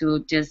us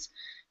to just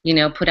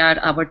put out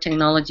our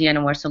technology and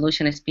our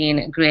solution has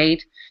been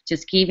great.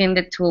 Just giving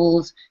the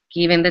tools,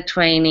 giving the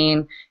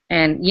training,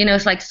 and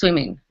it's like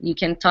swimming. You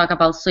can talk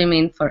about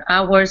swimming for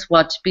hours,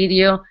 watch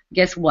video.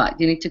 Guess what?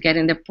 You need to get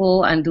in the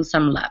pool and do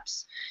some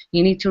laps.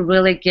 You need to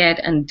really get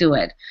and do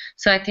it.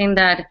 So I think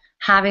that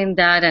having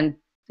that and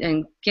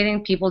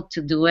getting people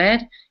to do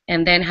it,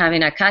 and then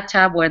having a catch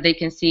up where they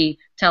can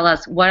tell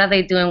us what are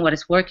they doing, what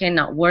is working,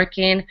 not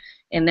working,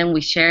 and then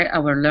we share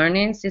our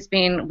learnings, has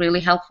been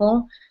really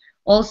helpful.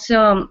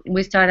 Also,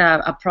 we start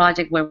a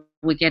project where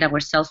we get our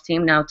sales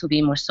team now to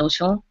be more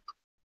social.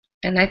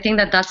 And I think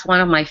that that's one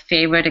of my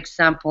favorite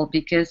examples,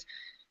 because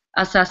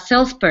as a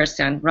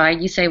salesperson, right,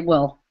 you say,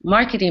 well,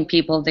 marketing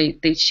people,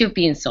 they should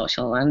be in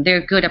social and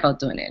they're good about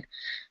doing it.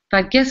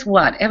 But guess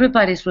what?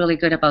 Everybody's really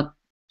good about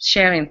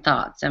sharing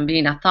thoughts and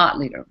being a thought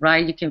leader,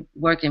 right? You can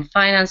work in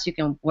finance, you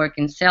can work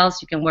in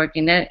sales, you can work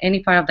in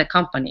any part of the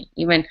company,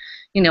 even,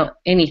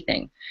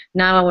 anything.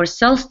 Now our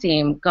sales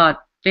team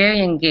got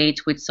very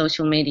engaged with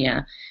social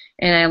media,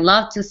 and I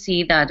love to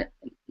see that,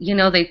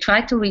 they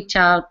try to reach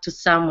out to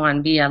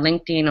someone via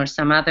LinkedIn or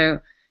some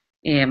other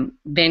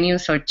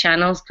venues or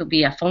channels, could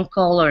be a phone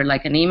call or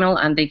like an email,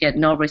 and they get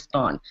no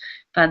response.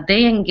 But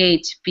they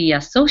engage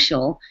via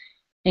social,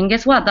 and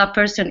guess what? That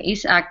person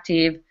is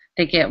active.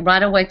 They get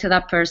right away to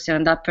that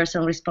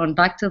person responds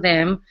back to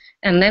them,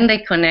 and then they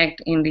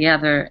connect in the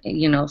other,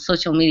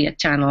 social media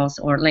channels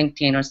or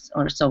LinkedIn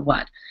or so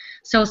what.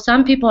 So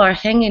some people are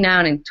hanging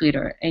out in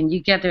Twitter, and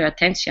you get their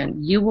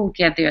attention. You will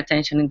get their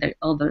attention in the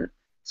other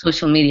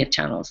social media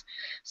channels.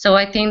 So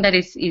I think that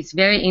it's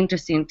very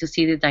interesting to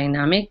see the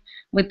dynamic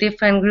with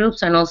different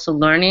groups, and also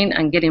learning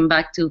and getting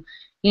back to,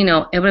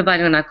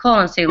 everybody on a call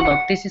and say, look,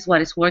 this is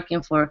what is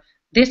working for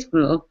this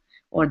group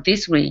or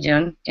this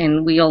region,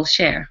 and we all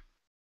share.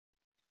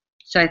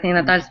 So I think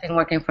that's been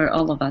working for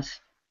all of us.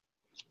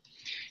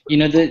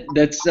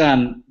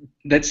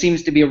 That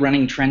seems to be a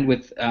running trend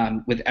with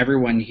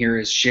everyone here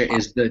is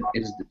the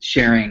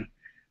sharing,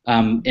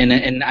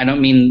 and I don't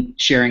mean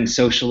sharing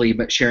socially,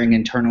 but sharing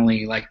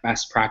internally, like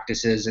best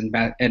practices and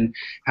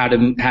how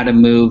to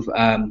move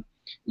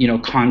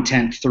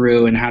content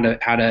through, and how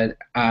to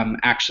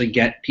actually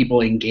get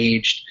people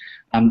engaged.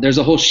 There's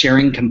a whole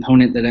sharing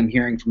component that I'm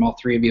hearing from all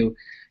three of you,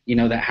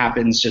 that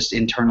happens just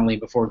internally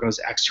before it goes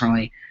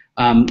externally.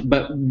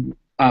 But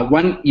I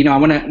want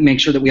to make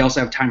sure that we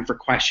also have time for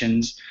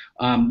questions.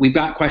 We've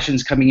got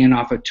questions coming in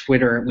off of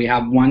Twitter. We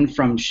have one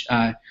from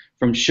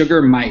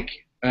Sugar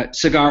Mike,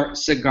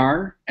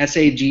 Cigar,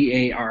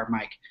 S-A-G-A-R,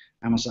 Mike.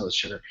 I almost said it was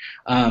sugar.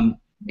 And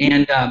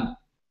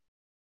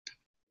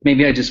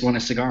maybe I just want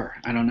a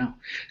cigar. I don't know.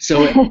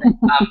 So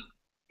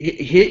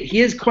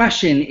his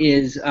question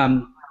is,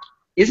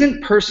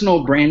 isn't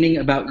personal branding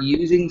about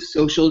using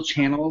social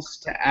channels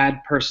to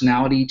add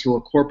personality to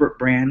a corporate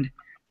brand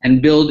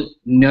and build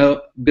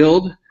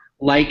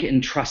like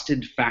and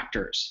trusted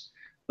factors?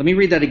 Let me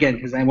read that again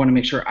because I want to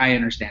make sure I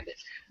understand it.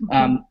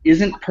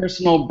 Isn't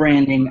personal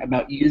branding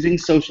about using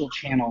social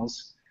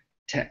channels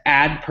to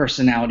add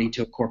personality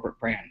to a corporate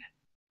brand?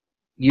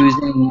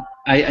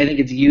 I think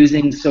it's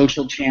using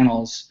social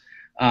channels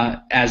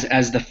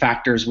as the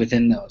factors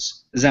within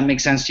those. Does that make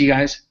sense to you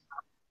guys?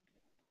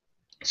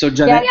 So,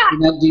 Jeanette,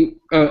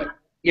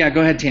 yeah,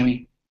 go ahead,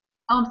 Tammy.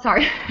 Oh, I'm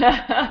sorry.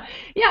 Yeah,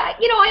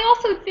 I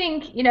also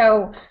think,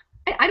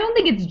 I don't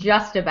think it's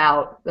just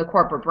about the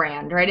corporate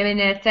brand, right? I mean,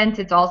 in a sense,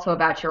 it's also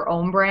about your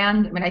own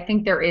brand. I mean, I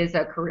think there is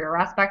a career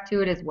aspect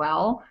to it as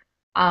well.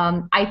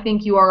 I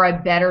think you are a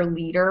better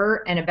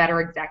leader and a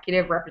better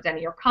executive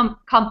representing your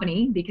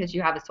company because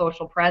you have a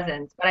social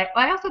presence. But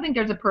I also think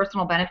there's a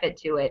personal benefit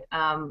to it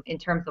in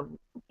terms of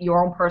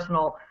your own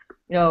personal,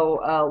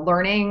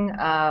 learning,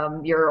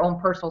 your own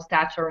personal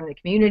stature in the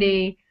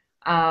community.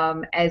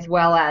 As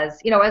well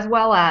as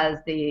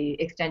the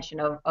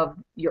extension of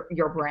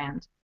your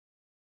brand.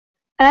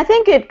 And I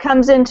think it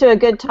comes into a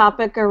good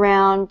topic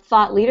around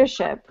thought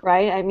leadership,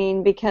 right? I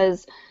mean,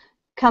 because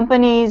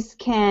companies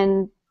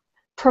can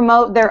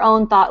promote their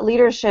own thought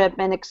leadership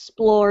and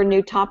explore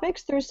new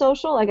topics through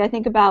social. Like I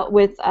think about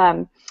with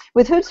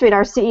Hootsuite,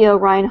 our CEO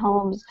Ryan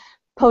Holmes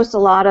posts a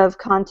lot of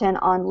content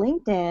on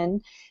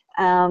LinkedIn.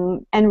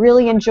 And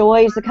really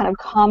enjoys the kind of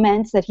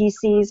comments that he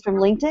sees from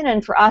LinkedIn.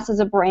 And for us as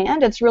a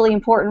brand, it's really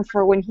important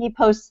for when he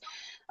posts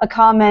a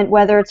comment,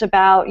 whether it's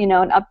about an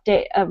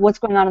update of what's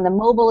going on in the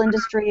mobile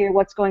industry or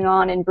what's going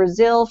on in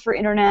Brazil for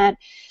internet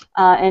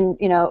and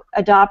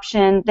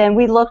adoption. Then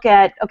we look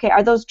at, okay,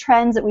 are those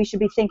trends that we should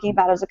be thinking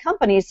about as a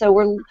company? So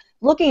we're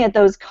looking at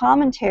those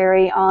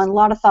commentary on a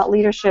lot of thought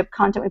leadership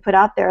content we put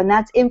out there, and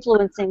that's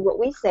influencing what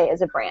we say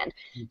as a brand.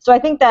 So I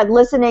think that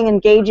listening,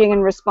 engaging,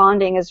 and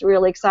responding is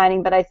really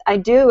exciting, but I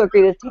do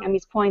agree with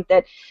Tammy's point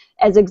that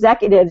as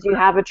executives, you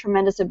have a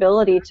tremendous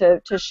ability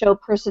to show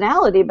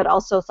personality, but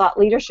also thought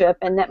leadership,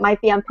 and that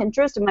might be on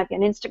Pinterest, it might be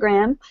on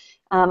Instagram,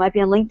 might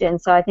be on LinkedIn,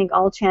 so I think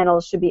all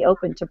channels should be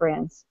open to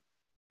brands.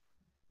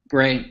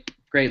 Great.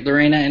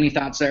 Lorena, any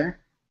thoughts there?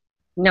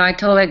 No, I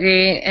totally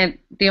agree. And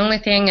the only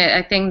thing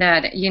I think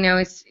that,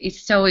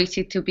 it's so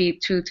easy to be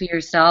true to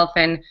yourself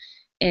and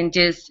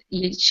just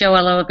you show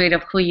a little bit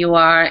of who you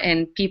are,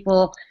 and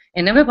people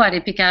and everybody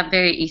pick up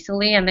very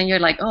easily, and then you're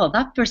like, oh,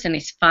 that person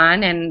is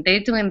fun and they're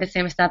doing the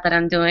same stuff that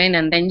I'm doing,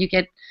 and then you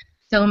get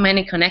so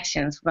many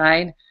connections,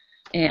 right?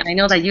 And I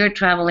know that you're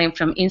traveling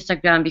from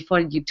Instagram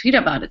before you tweet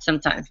about it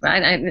sometimes,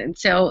 right? And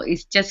so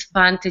it's just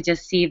fun to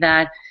just see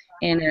that.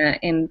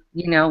 And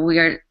we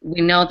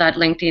know that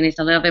LinkedIn is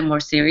a little bit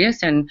more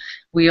serious, and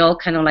we all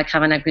kind of like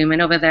have an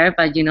agreement over there.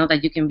 But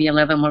that you can be a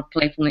little bit more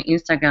playful on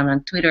Instagram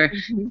and Twitter,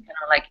 kind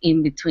of like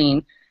in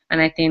between.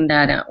 And I think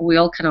that we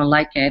all kind of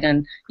like it.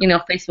 And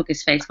Facebook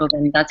is Facebook,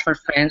 and that's for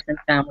friends and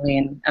family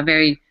and a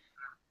very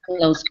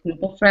close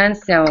group of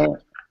friends. So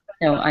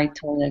I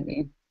totally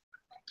agree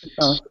with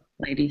those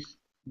ladies.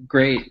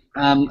 Great.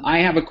 I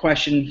have a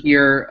question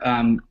here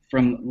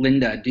from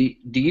Linda.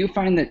 Do you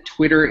find that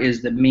Twitter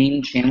is the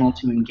main channel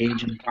to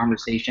engage in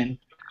conversation?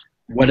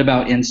 What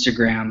about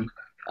Instagram?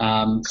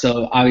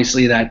 So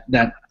obviously that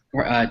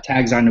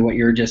tags onto what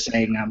you were just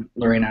saying,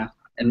 Lorena.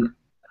 And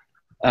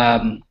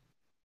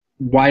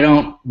why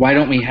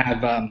don't we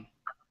have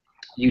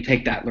you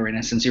take that,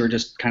 Lorena, since you were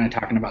just kind of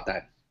talking about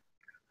that?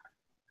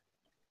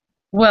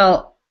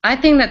 Well, I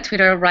think that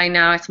Twitter right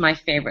now is my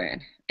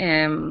favorite.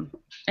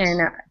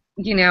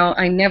 You know,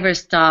 I never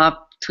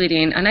stop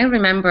tweeting. And I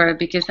remember,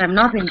 because I've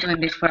not been doing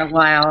this for a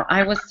while,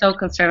 I was so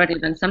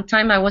conservative. And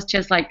sometimes I was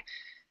just like,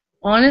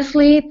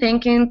 honestly,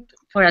 thinking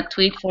for a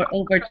tweet for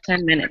over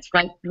 10 minutes,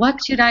 right?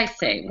 What should I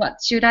say?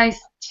 What should I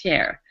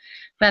share?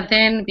 But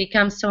then it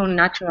becomes so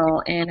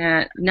natural. And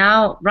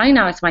right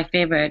now, it's my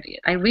favorite.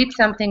 I read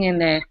something in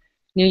the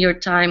New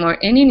York Times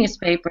or any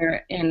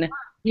newspaper, and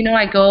you know,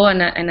 I go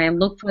and I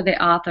look for the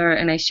author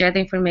and I share the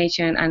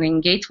information and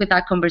engage with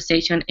that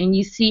conversation, and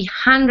you see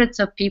hundreds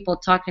of people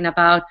talking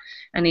about,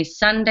 and it's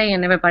Sunday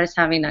and everybody's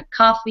having a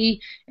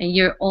coffee and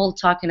you're all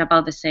talking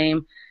about the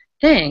same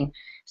thing.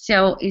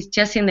 So it's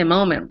just in the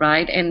moment,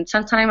 right? And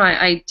sometimes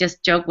I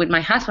just joke with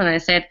my husband and I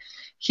said,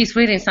 he's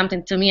reading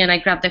something to me and I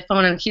grab the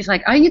phone and he's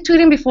like, are you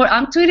tweeting before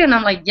I'm tweeting? And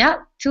I'm like, yeah,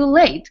 too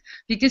late.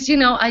 Because, you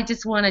know, I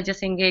just want to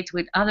just engage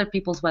with other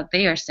people's what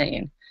they are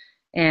saying.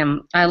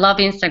 I love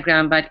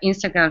Instagram, but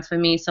Instagram for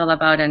me is all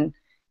about an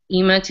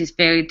image. It's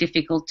very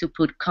difficult to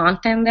put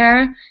content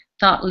there.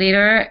 Thought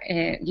leader,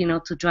 you know,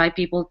 to drive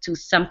people to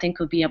something.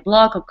 Could be a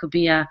blog or could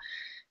be an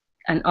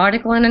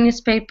article in a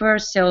newspaper.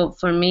 So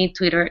for me,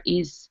 Twitter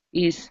is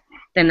the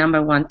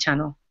 #1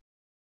 channel.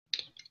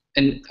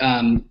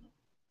 And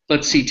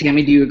let's see,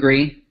 Tammy, do you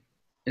agree?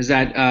 Is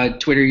that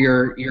Twitter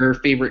your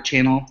favorite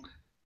channel?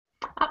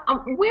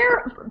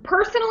 Where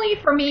personally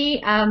for me,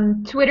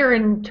 Twitter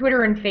and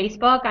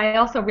Facebook. I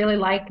also really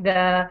like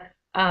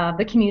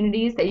the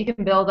communities that you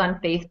can build on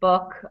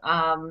Facebook.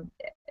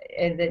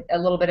 Is a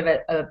little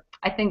bit of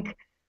I think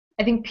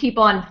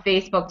people on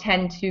Facebook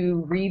tend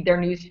to read their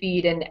news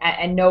feed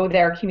and know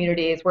their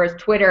communities, whereas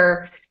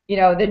Twitter, you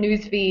know, the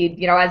news feed,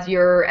 you know, as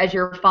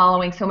you're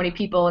following so many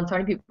people and so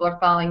many people are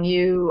following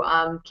you,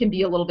 can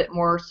be a little bit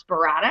more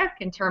sporadic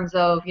in terms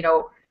of, you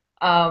know,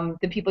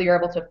 the people you're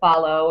able to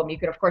follow. You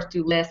could of course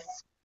do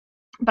lists,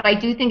 but I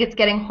do think it's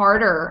getting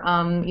harder,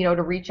 you know,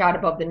 to reach out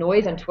above the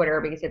noise on Twitter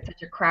because it's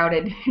such a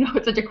crowded, you know,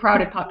 it's such a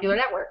crowded, popular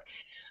network.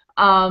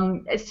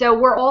 So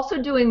we're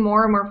also doing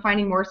more, and we're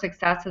finding more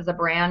success as a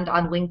brand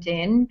on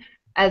LinkedIn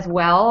as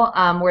well,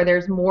 where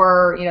there's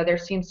more, you know, there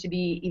seems to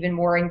be even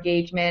more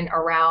engagement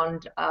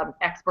around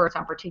experts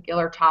on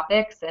particular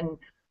topics, and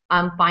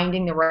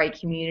finding the right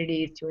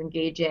communities to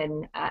engage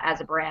in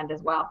as a brand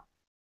as well.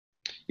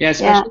 Yeah,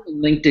 especially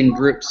in LinkedIn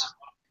groups.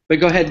 But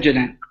go ahead,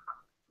 Jeanette.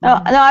 No,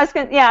 I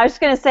was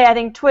gonna say I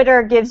think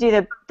Twitter gives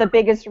you the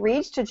biggest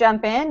reach to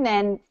jump in,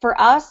 and for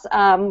us,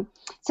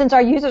 since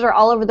our users are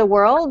all over the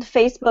world,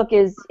 Facebook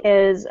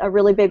is a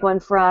really big one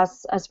for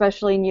us,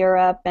 especially in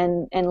Europe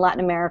and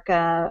Latin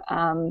America.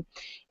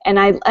 And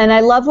I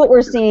love what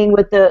we're seeing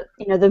with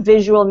the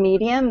visual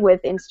medium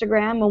with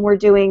Instagram when we're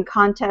doing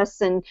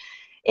contests and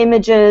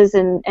images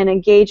and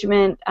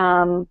engagement.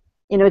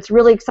 You know, it's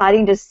really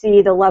exciting to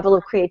see the level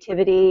of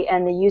creativity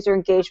and the user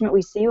engagement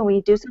we see when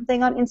we do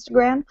something on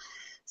Instagram.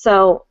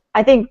 So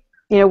I think,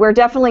 you know, we're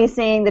definitely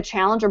seeing the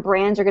challenge, or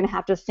brands are going to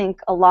have to think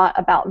a lot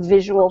about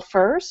visual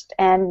first,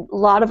 and a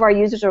lot of our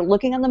users are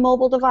looking on the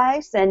mobile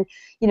device, and,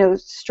 you know,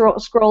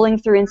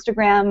 scrolling through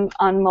Instagram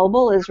on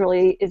mobile is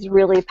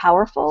really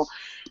powerful.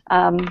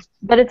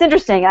 But it's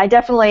interesting. I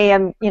definitely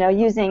am, you know,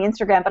 using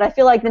Instagram, but I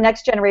feel like the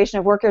next generation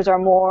of workers are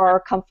more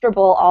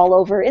comfortable all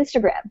over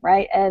Instagram,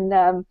 right?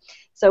 And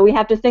so we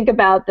have to think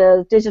about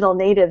the digital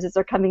natives as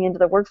they're coming into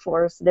the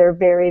workforce. They're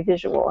very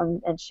visual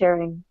and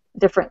sharing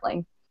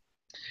differently.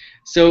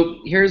 So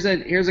here's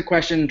a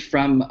question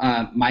from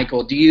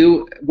Michael.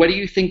 What do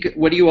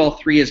you all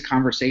three as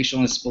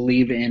conversationalists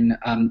believe in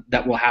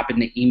that will happen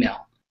to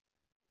email?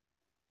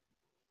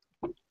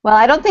 Well,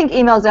 I don't think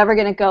email is ever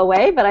going to go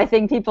away, but I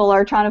think people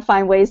are trying to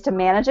find ways to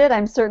manage it.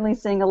 I'm certainly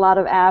seeing a lot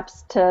of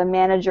apps to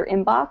manage your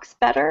inbox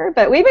better,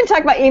 but we've been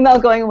talking about email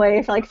going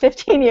away for like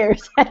 15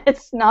 years, and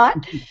it's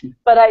not.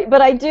 But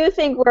I do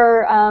think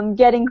we're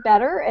getting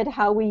better at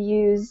how we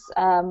use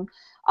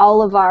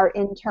all of our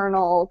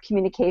internal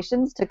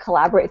communications to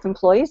collaborate with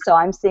employees. So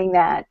I'm seeing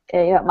that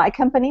at my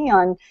company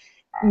on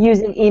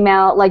using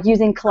email, like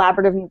using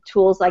collaborative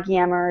tools like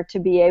Yammer to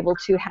be able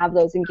to have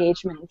those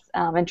engagements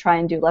and try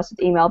and do less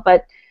with email.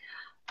 But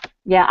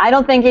yeah, I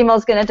don't think email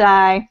is going to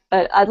die,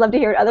 but I'd love to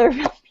hear what other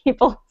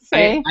people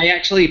say. I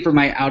actually, for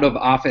my out of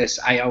office,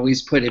 I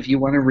always put, if you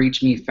want to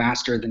reach me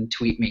faster, then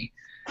tweet me.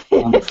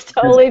 It's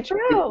totally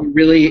true.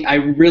 I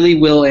really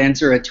will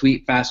answer a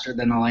tweet faster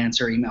than I'll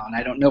answer email, and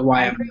I don't know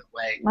why I'm that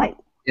way.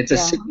 It's a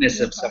sickness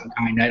of some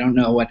kind. I don't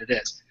know what it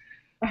is.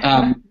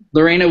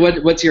 Lorena,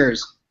 what's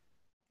yours?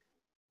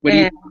 What do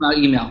you think about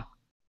email?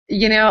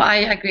 You know, I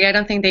agree. I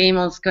don't think the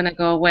email is going to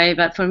go away,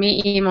 but for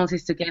me, emails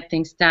is to get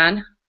things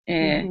done.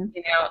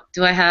 You know,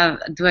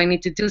 do I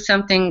need to do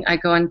something? I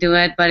go and do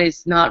it, but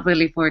it's not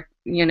really for,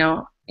 you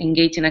know,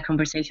 engage in a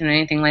conversation or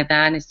anything like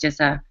that. It's just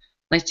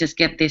let's just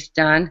get this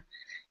done.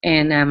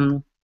 And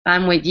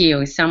I'm with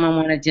you. If someone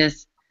want to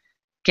just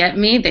get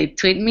me, they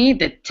tweet me,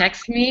 they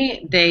text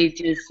me, they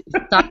just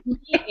stalk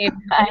me.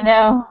 I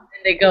know.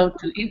 They go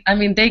to, I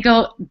mean, they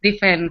go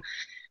different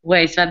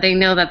ways, but they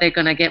know that they're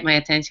going to get my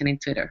attention in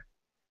Twitter.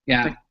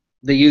 Yeah.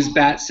 They use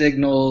bat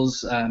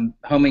signals,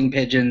 homing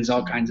pigeons,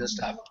 all kinds of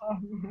stuff.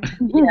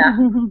 Yeah.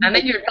 And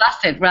then you're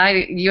busted,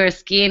 right? You're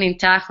skiing in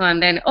Tahoe,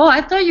 and then, oh,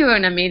 I thought you were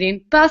in a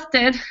meeting.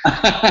 Busted.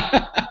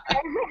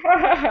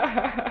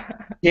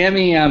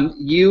 Tammy,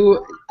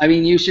 you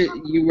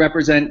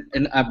represent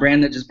a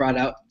brand that just brought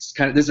out,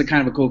 this is a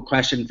kind of a cool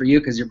question for you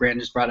because your brand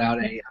just brought out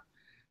a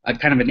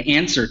kind of an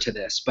answer to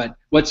this, but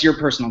what's your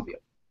personal view?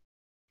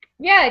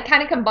 Yeah, it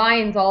kind of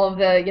combines all of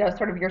the, you know,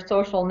 sort of your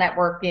social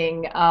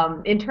networking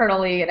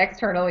internally and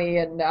externally,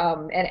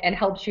 and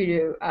helps you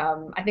to,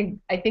 I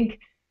think,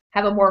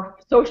 have a more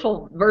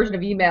social version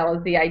of email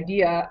is the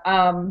idea.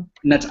 And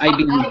that's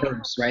IBM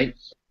Verbs, right?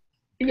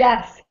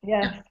 Yes,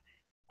 yes.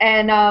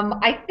 And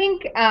I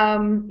think,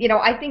 you know,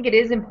 I think it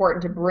is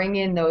important to bring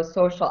in those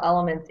social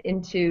elements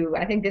into,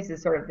 I think this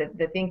is sort of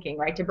the thinking,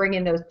 right? To bring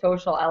in those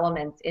social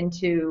elements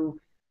into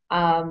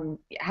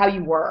how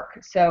you work.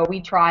 So we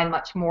try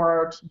much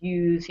more to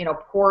use, you know,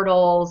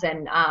 portals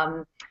and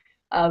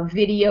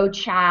video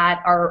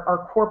chat.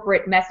 Our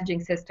corporate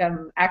messaging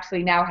system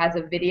actually now has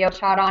a video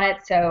chat on it,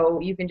 so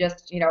you can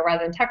just, you know,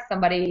 rather than text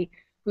somebody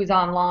who's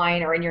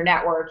online or in your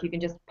network, you can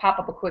just pop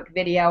up a quick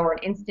video or an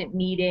instant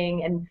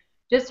meeting. And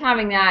just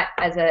having that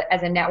as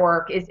a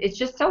network it's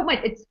just so much,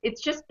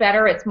 it's just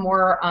better. It's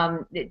more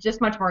it's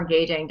just much more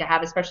engaging to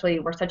have, especially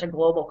we're such a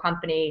global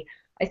company.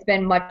 I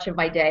spend much of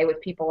my day with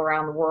people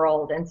around the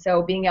world, and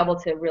so being able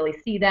to really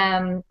see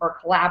them or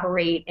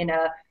collaborate in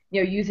a,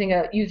 you know,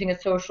 using a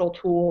social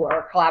tool or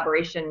a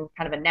collaboration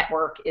kind of a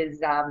network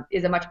is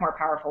a much more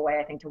powerful way,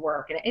 I think, to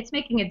work, and it's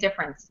making a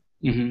difference.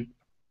 Mm-hmm.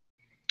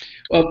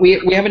 Well,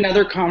 we have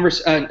another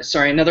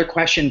another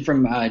question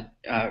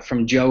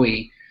from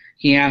Joey.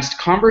 He asked,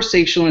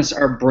 conversationalists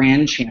are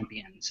brand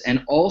champions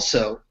and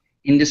also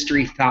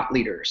industry thought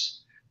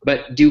leaders,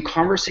 but do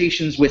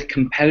conversations with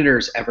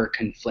competitors ever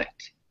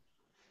conflict?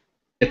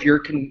 If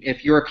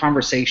you're a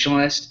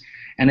conversationalist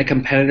and a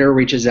competitor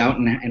reaches out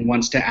and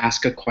wants to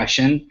ask a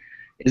question,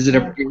 is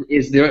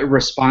the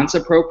response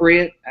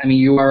appropriate? I mean,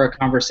 you are a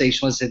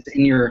conversationalist. It's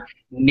in your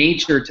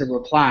nature to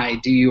reply.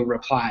 Do you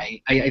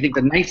reply? I think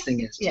the nice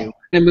thing is to.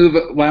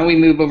 Why don't we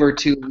move over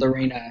to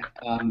Lorena?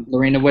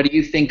 Lorena, what do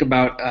you think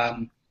about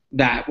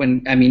that?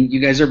 When, I mean, you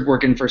guys are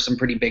working for some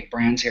pretty big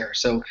brands here.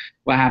 So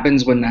what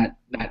happens when that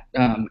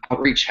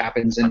outreach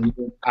happens, and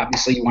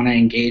obviously you want to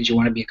engage, you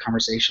want to be a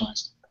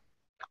conversationalist?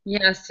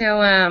 Yeah,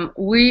 so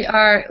we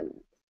are,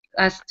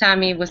 as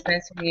Tammy was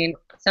mentioning,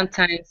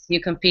 sometimes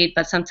you compete,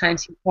 but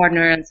sometimes you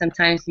partner, and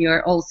sometimes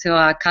you're also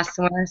a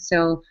customer.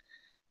 So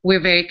we're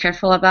very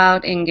careful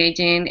about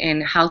engaging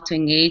and how to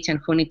engage and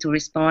who need to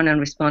respond and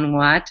respond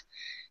what.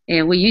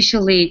 We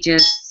usually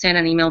just send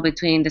an email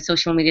between the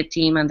social media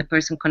team and the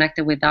person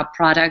connected with that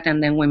product,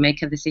 and then we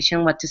make a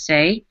decision what to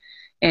say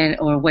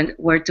or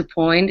where to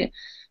point,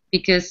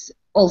 because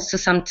also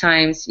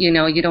sometimes, you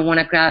know, you don't want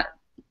to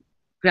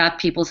grab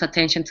people's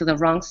attention to the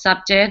wrong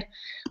subject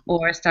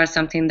or start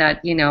something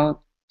that, you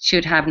know,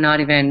 should have not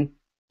even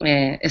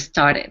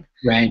started.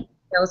 Right.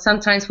 So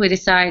sometimes we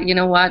decide, you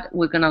know what,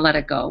 we're going to let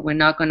it go. We're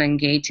not going to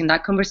engage in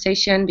that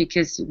conversation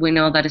because we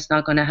know that it's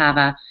not going to have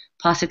a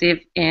positive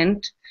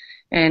end.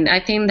 And I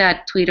think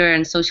that Twitter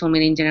and social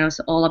media in general is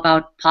all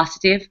about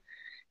positive.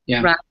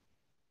 Yeah. Right?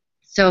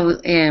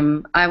 So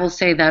I will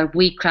say that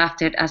we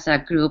craft it as a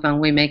group and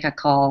we make a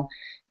call.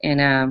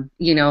 And,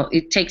 you know,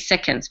 it takes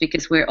seconds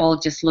because we're all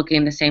just looking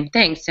at the same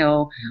thing.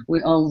 So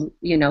we're all,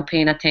 you know,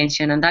 paying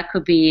attention. And that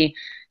could be,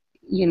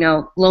 you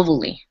know,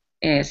 globally.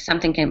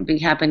 Something can be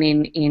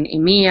happening in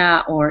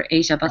EMEA or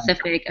Asia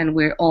Pacific, and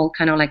we're all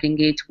kind of like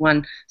engaged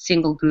one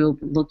single group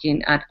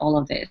looking at all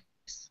of this.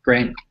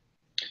 Great.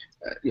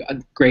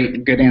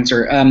 Great. Good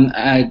answer.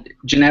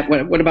 Jeanette,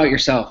 what about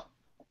yourself?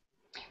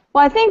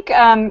 Well, I think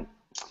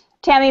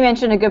Tammy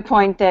mentioned a good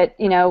point that,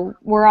 you know,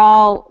 we're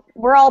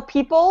all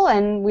people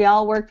and we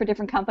all work for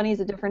different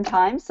companies at different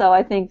times. So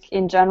I think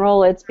in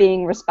general it's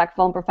being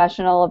respectful and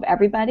professional of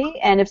everybody.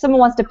 And if someone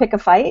wants to pick a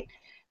fight,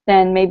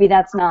 then maybe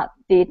that's not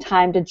the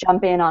time to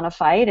jump in on a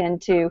fight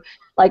and to,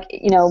 like,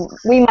 you know,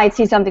 we might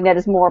see something that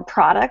is more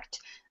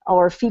product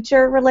or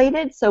feature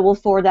related, so we'll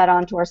forward that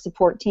on to our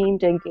support team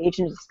to engage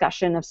in a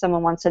discussion if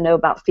someone wants to know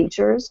about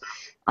features.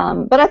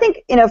 But I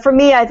think, you know, for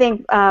me, I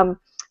think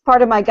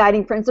part of my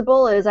guiding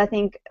principle is, I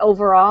think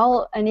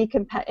overall any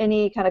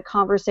kind of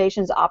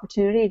conversations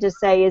opportunity to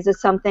say, is this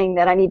something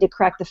that I need to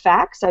correct the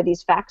facts? Are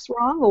these facts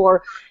wrong?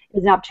 Or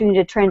is an opportunity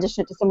to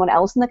transition it to someone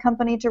else in the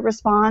company to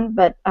respond?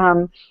 But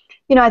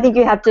you know, I think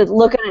you have to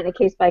look at it on a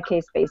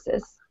case-by-case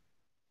basis.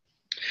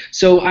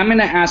 So I'm going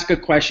to ask a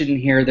question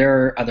here.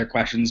 There are other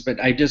questions, but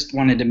I just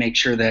wanted to make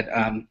sure that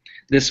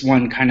this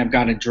one kind of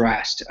got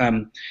addressed.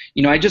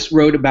 I just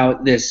wrote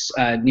about this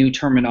new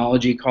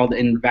terminology called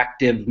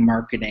invective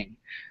marketing.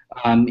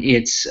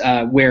 It's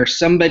where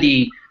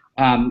somebody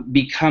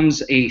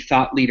becomes a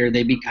thought leader.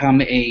 They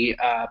become a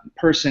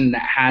person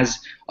that has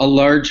a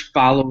large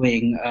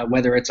following,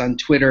 whether it's on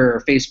Twitter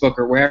or Facebook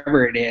or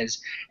wherever it is,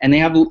 and they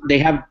have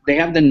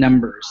the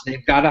numbers.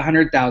 They've got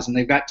 100,000.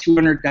 They've got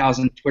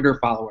 200,000 Twitter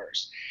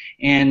followers,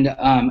 and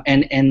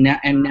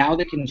now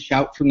they can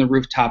shout from the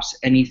rooftops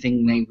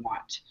anything they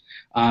want.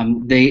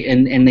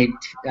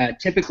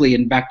 Typically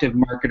invective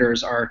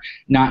marketers are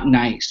not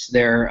nice.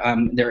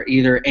 They're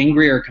either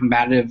angry or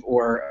combative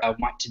or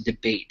want to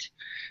debate.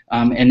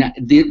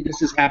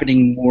 This is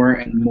happening more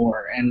and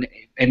more, and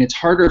it's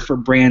harder for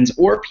brands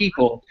or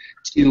people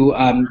to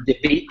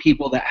debate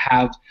people that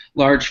have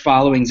large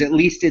followings, at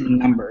least in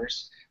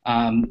numbers.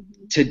 And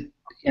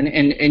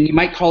you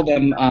might call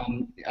them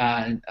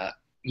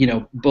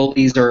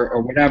bullies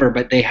or whatever,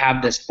 but they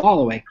have this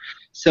following.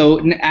 So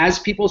as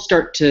people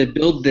start to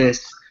build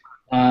this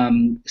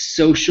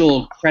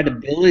social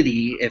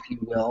credibility, if you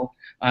will,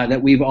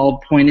 that we've all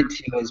pointed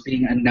to as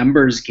being a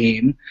numbers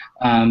game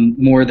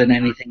more than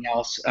anything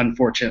else,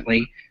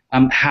 unfortunately.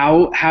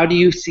 How do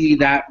you see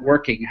that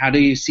working? How do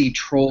you see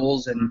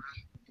trolls and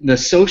the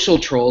social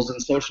trolls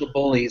and social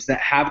bullies that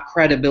have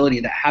credibility,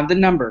 that have the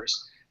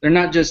numbers? They're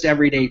not just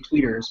everyday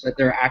tweeters, but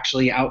they're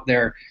actually out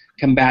there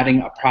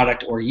combating a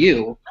product or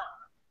you.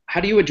 How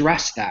do you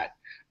address that?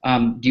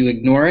 Do you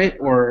ignore it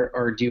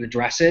or do you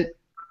address it?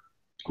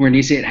 Where do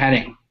you see it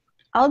heading?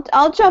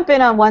 I'll jump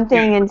in on one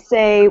thing and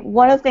say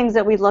one of the things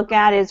that we look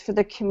at is for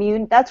the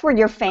community. That's where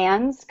your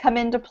fans come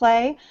into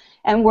play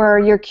and where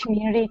your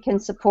community can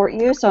support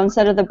you. So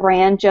instead of the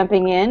brand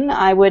jumping in,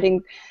 I would,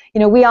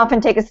 we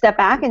often take a step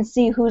back and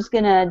see who's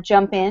going to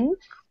jump in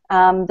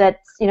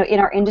that's in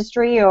our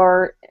industry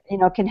or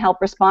can help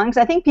respond,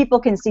 because I think people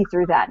can see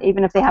through that,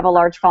 even if they have a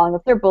large following.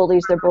 If they're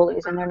bullies,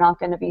 and they're not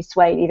going to be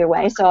swayed either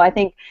way. So I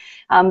think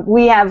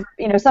we have,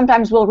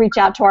 sometimes we'll reach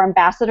out to our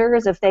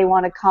ambassadors if they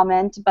want to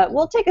comment, but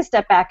we'll take a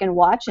step back and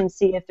watch and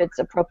see if it's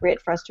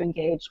appropriate for us to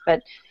engage.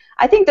 But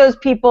I think those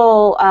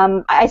people,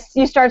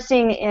 you start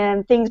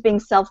seeing things being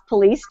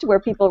self-policed, where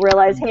people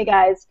realize, hey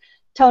guys,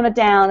 tone it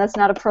down, that's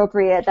not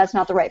appropriate, that's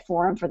not the right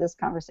forum for this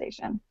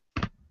conversation.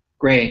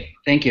 Great,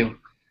 thank you.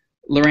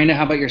 Lorena,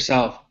 how about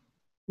yourself?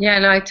 Yeah,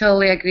 no, I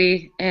totally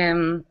agree.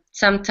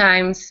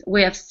 Sometimes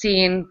we have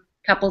seen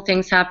a couple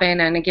things happen,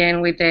 and again,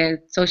 with the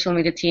social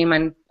media team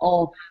and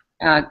all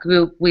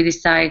group, we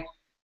decide,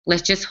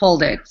 let's just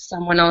hold it.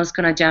 Someone else is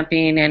going to jump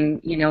in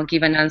and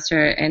give an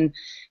answer, and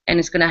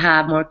it's going to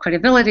have more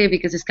credibility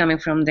because it's coming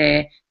from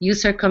the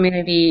user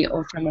community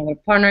or from our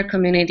partner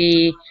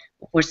community,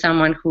 or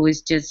someone who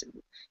is just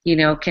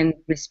can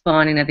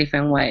respond in a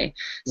different way.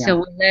 Yeah. So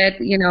we let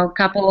a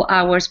couple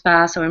hours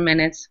pass or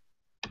minutes.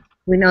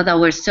 We know that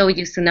we're so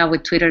used to now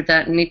with Twitter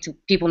that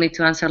people need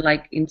to answer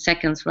like in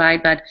seconds,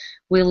 right? But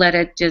we let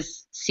it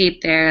just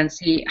sit there and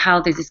see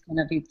how this is going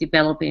to be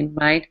developing,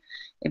 right?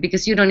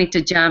 Because you don't need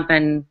to jump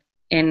and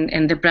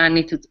the brand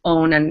needs to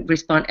own and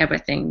respond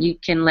everything. You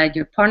can let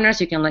your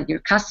partners, you can let your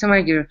customer,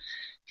 your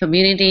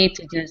community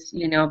to just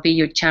be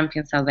your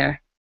champions out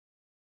there.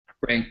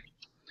 Great.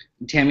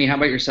 Tammy, how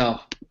about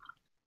yourself?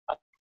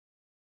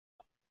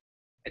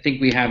 I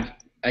think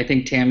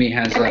Tammy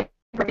has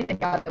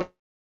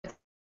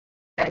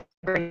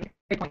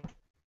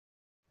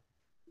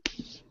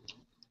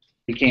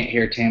We can't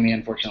hear Tammy,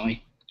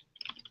 unfortunately.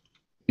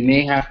 You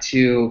may have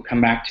to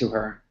come back to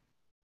her.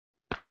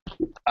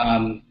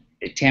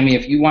 Tammy,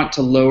 if you want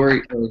to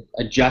lower or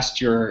adjust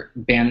your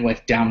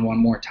bandwidth down one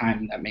more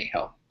time, that may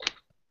help.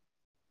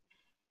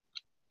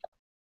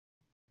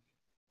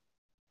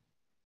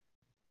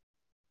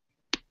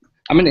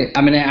 I'm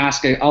gonna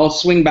ask. I'll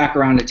swing back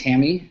around to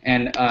Tammy,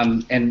 and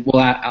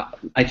we'll.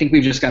 I think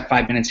we've just got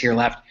 5 minutes here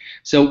left.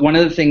 So one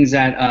of the things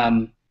that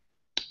I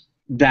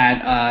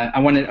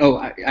wanted. Oh,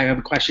 I have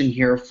a question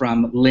here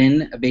from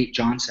Lynn Abate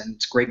Johnson.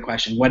 It's a great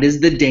question. What is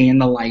the day in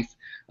the life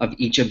of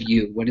each of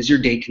you? What does your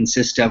day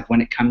consist of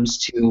when it comes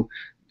to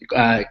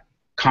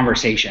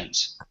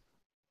conversations?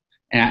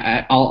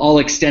 And I'll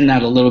extend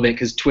that a little bit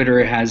because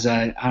Twitter has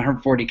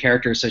 140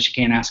 characters, so she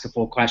can't ask a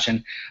full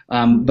question.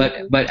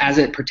 But as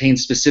it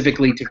pertains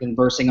specifically to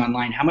conversing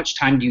online, how much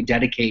time do you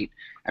dedicate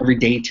every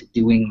day to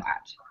doing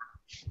that?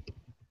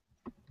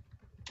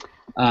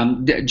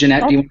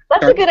 Jeanette, do you want to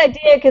start? That's a good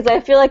idea because I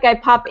feel like I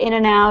pop in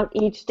and out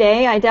each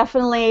day.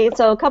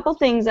 So a couple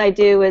things I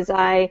do is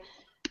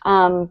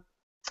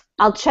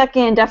I'll check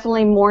in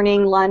definitely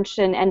morning, lunch,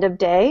 and end of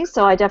day.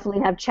 So I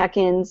definitely have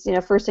check-ins,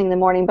 first thing in the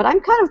morning. But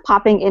I'm kind of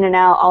popping in and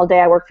out all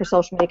day. I work for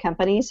social media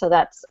companies, so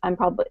I'm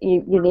probably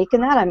unique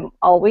in that. I'm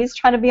always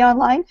trying to be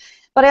online.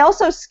 But I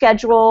also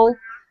schedule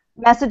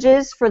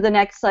messages for the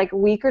next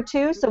week or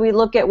two. So we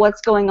look at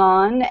what's going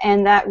on,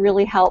 and that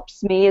really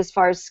helps me as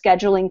far as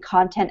scheduling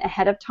content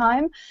ahead of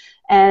time.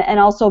 And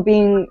also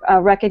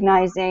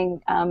recognizing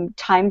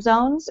time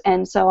zones,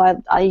 and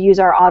so I use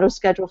our auto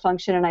schedule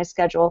function, and I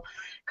schedule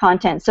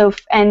content. So,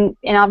 and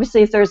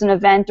obviously if there's an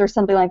event or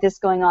something like this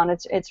going on,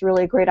 it's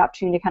really a great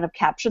opportunity to kind of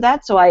capture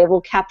that. So I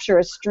will capture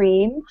a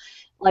stream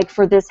like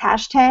for this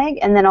hashtag,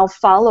 and then I'll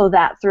follow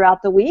that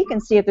throughout the week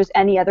and see if there's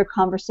any other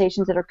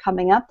conversations that are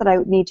coming up that I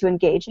need to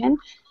engage in.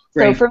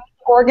 Great. So for me,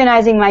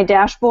 organizing my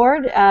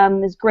dashboard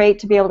is great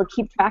to be able to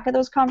keep track of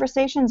those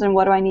conversations and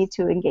what do I need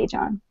to engage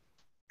on.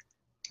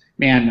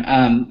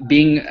 Man,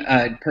 being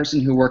a person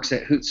who works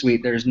at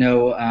Hootsuite, there's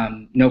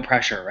no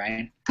pressure,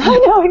 right? I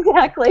know,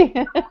 exactly.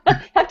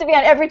 Have to be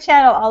on every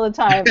channel all the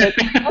time. But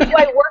that's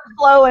why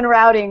workflow and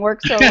routing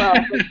work so well.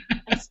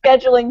 And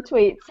scheduling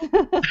tweets.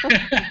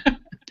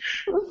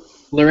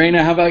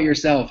 Lorena, how about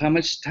yourself? How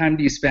much time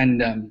do you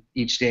spend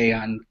each day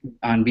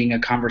on being a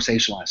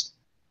conversationalist?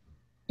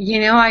 You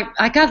know,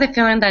 I got the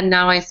feeling that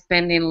now I'm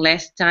spending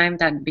less time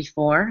than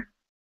before,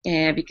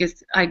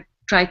 because I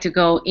try to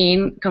go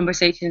in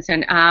conversations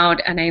and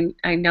out, and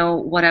I know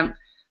what I'm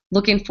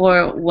looking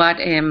for, what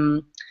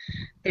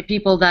the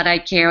people that I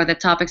care, or the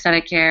topics that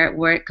I care,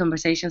 where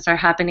conversations are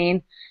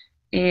happening.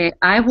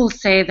 I will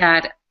say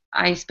that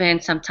I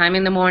spend some time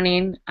in the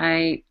morning.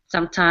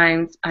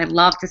 Sometimes I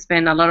love to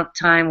spend a lot of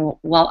time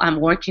while I'm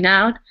working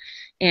out,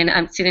 and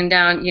I'm sitting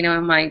down, you know,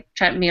 on my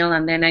treadmill,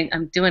 and then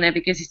I'm doing it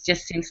because it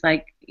just seems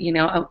like, you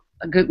know,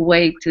 a good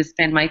way to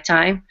spend my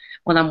time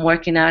while I'm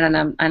working out,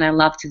 and I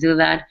love to do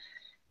that.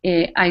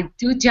 I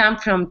do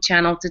jump from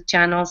channel to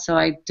channel, so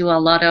I do a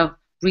lot of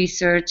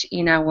research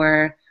in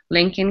our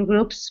LinkedIn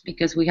groups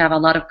because we have a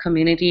lot of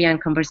community and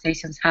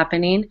conversations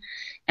happening.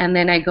 And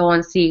then I go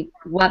and see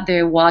what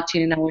they're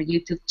watching in our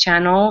YouTube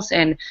channels,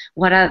 and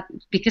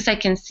because I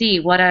can see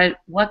what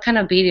kind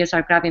of videos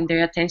are grabbing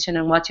their attention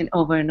and watching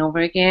over and over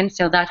again.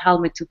 So that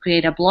helped me to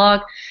create a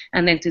blog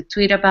and then to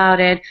tweet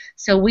about it.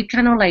 So we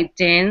kind of like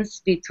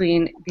dance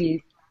between these,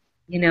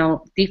 you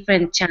know,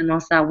 different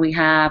channels that we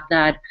have,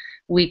 that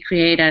we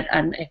create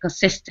an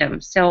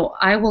ecosystem. So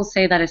I will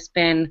say that I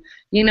spend,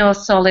 you know,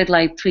 solid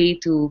like 3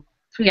 to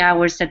 3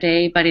 hours a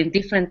day, but in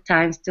different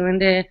times during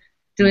the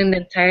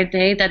entire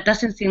day. That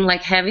doesn't seem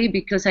like heavy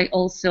because I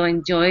also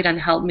enjoy it and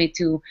help me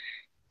to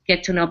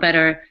get to know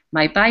better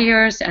my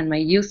buyers and my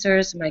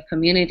users, my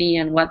community,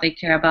 and what they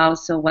care about.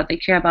 So what they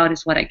care about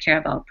is what I care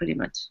about, pretty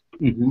much.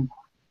 Mm-hmm.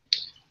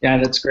 Yeah,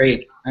 that's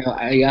great.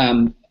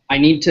 I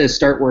need to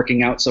start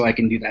working out so I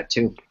can do that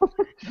too.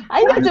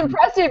 I think it's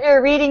impressive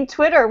you're reading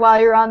Twitter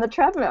while you're on the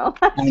treadmill.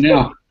 I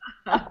know.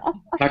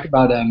 Talk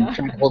about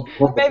trying to hold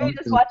maybe you're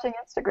just watching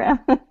Instagram.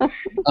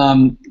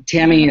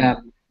 Tammy,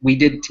 we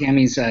did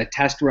Tammy's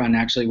test run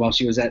actually while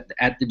she was at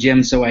the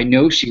gym, so I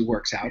know she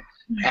works out.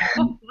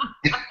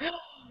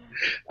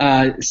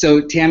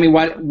 So Tammy,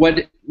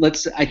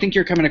 I think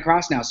you're coming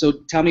across now. So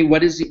tell me,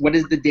 what is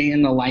the day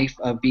in the life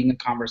of being a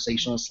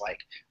conversationalist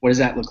like? What does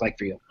that look like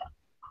for you?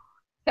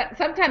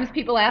 Sometimes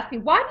people ask me,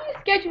 why do you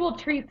schedule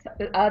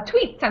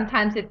tweets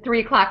sometimes at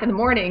 3 o'clock in the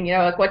morning? You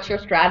know, like, what's your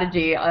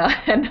strategy?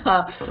 And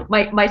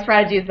my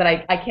strategy is that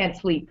I can't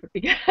sleep.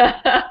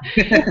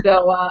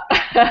 So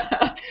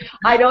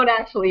I don't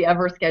actually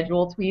ever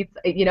schedule tweets,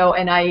 you know,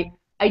 and I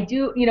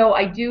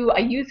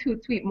use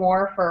Hootsuite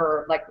more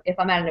for, like, if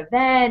I'm at an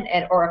event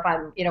or if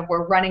I'm, you know,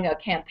 we're running a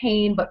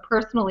campaign. But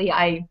personally,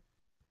 I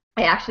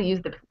actually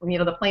use the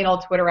plain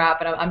old Twitter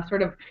app, and I'm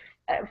sort of,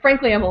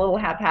 frankly, I'm a little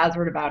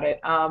haphazard about it,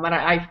 and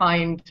I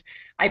find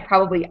I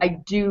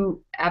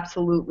do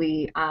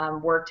absolutely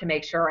work to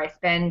make sure I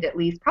spend at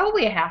least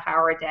probably a half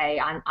hour a day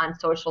on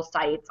social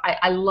sites.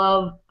 I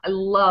love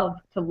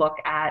to look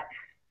at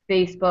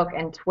Facebook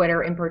and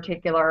Twitter in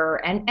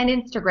particular, and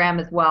Instagram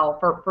as well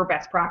for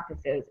best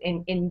practices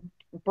in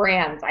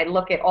brands. I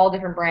look at all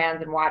different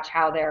brands and watch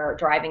how they're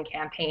driving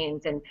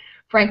campaigns, and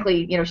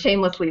frankly, you know,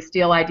 shamelessly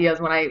steal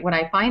ideas when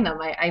I find them.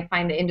 I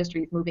find the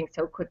industry is moving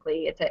so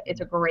quickly.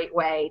 It's a great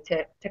way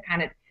to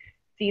kind of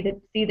see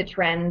the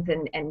trends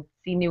and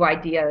see new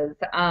ideas.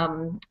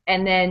 And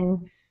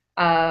then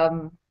I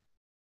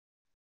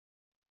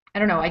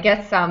don't know. I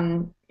guess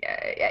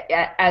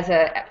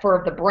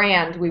for the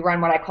brand, we run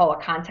what I call a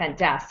content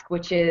desk,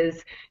 which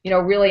is, you know,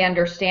 really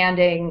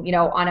understanding, you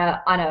know, on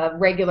a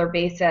regular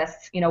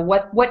basis, you know,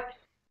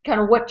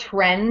 what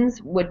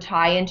trends would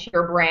tie into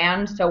your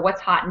brand. So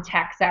what's hot in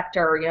tech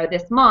sector, you know,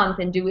 this month,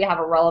 and do we have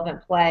a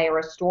relevant play or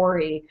a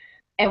story?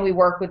 And we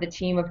work with a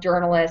team of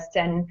journalists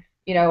and,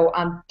 you know,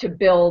 to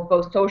build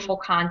both social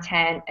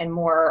content and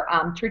more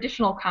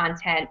traditional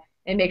content,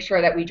 and make sure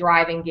that we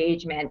drive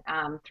engagement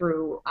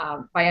through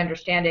by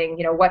understanding,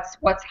 you know,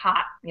 what's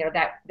hot, you know,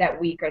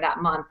 that week or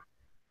that month.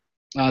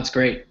 Oh, that's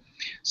great.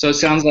 So it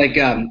sounds like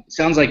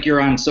you're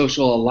on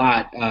social a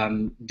lot,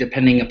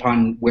 depending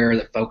upon where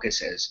the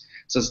focus is.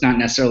 So it's not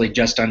necessarily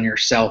just on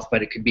yourself,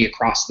 but it could be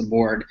across the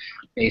board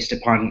based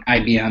upon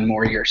IBM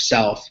or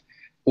yourself,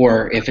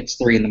 or if it's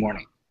 3 in the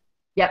morning.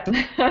 Yep.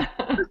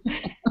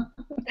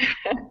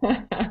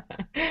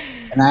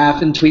 And I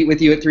often tweet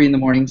with you at 3 in the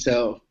morning,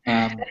 so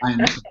I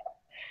understand.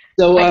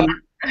 So,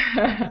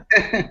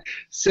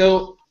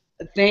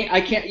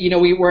 I can't, you know,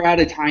 we're out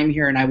of time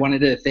here, and I wanted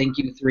to thank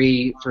you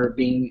three for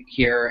being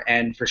here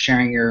and for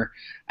sharing your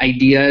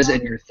ideas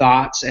and your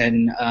thoughts,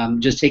 and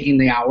just taking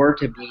the hour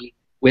to be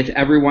with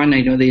everyone.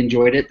 I know they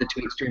enjoyed it. The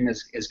tweet stream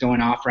is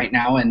going off right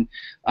now, and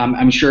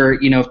I'm sure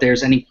if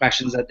there's any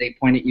questions that they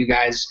point at you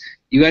guys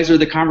are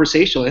the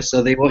conversationalists,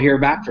 so they will hear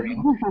back from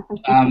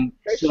you.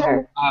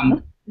 Sure.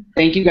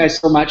 Thank you guys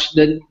so much.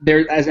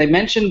 As I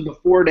mentioned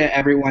before to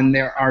everyone,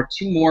 there are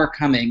 2 more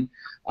coming.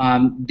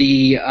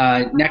 The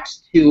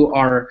next 2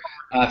 are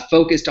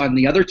focused on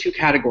the other 2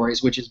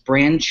 categories, which is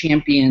brand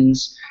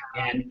champions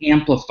and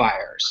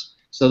amplifiers.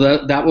 So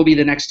that will be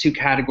the next 2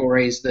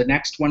 categories. The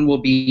next one will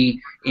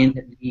be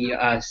in the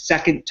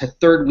 2nd to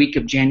 3rd week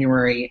of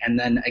January, and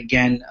then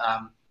again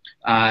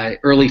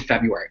early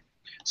February.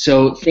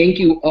 So thank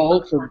you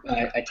all for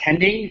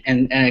attending,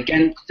 and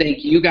again,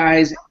 thank you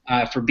guys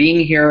for being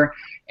here.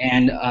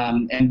 And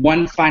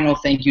one final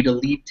thank you to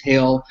Lead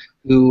Tail,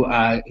 who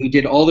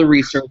did all the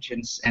research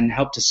and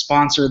helped to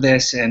sponsor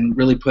this and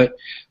really put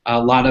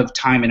a lot of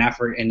time and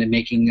effort into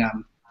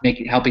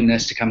helping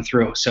this to come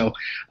through. So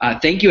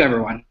thank you,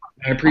 everyone.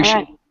 I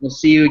appreciate it. We'll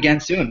see you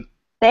again soon.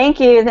 Thank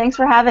you. Thanks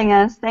for having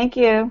us. Thank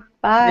you.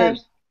 Bye.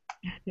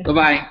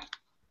 Bye-bye.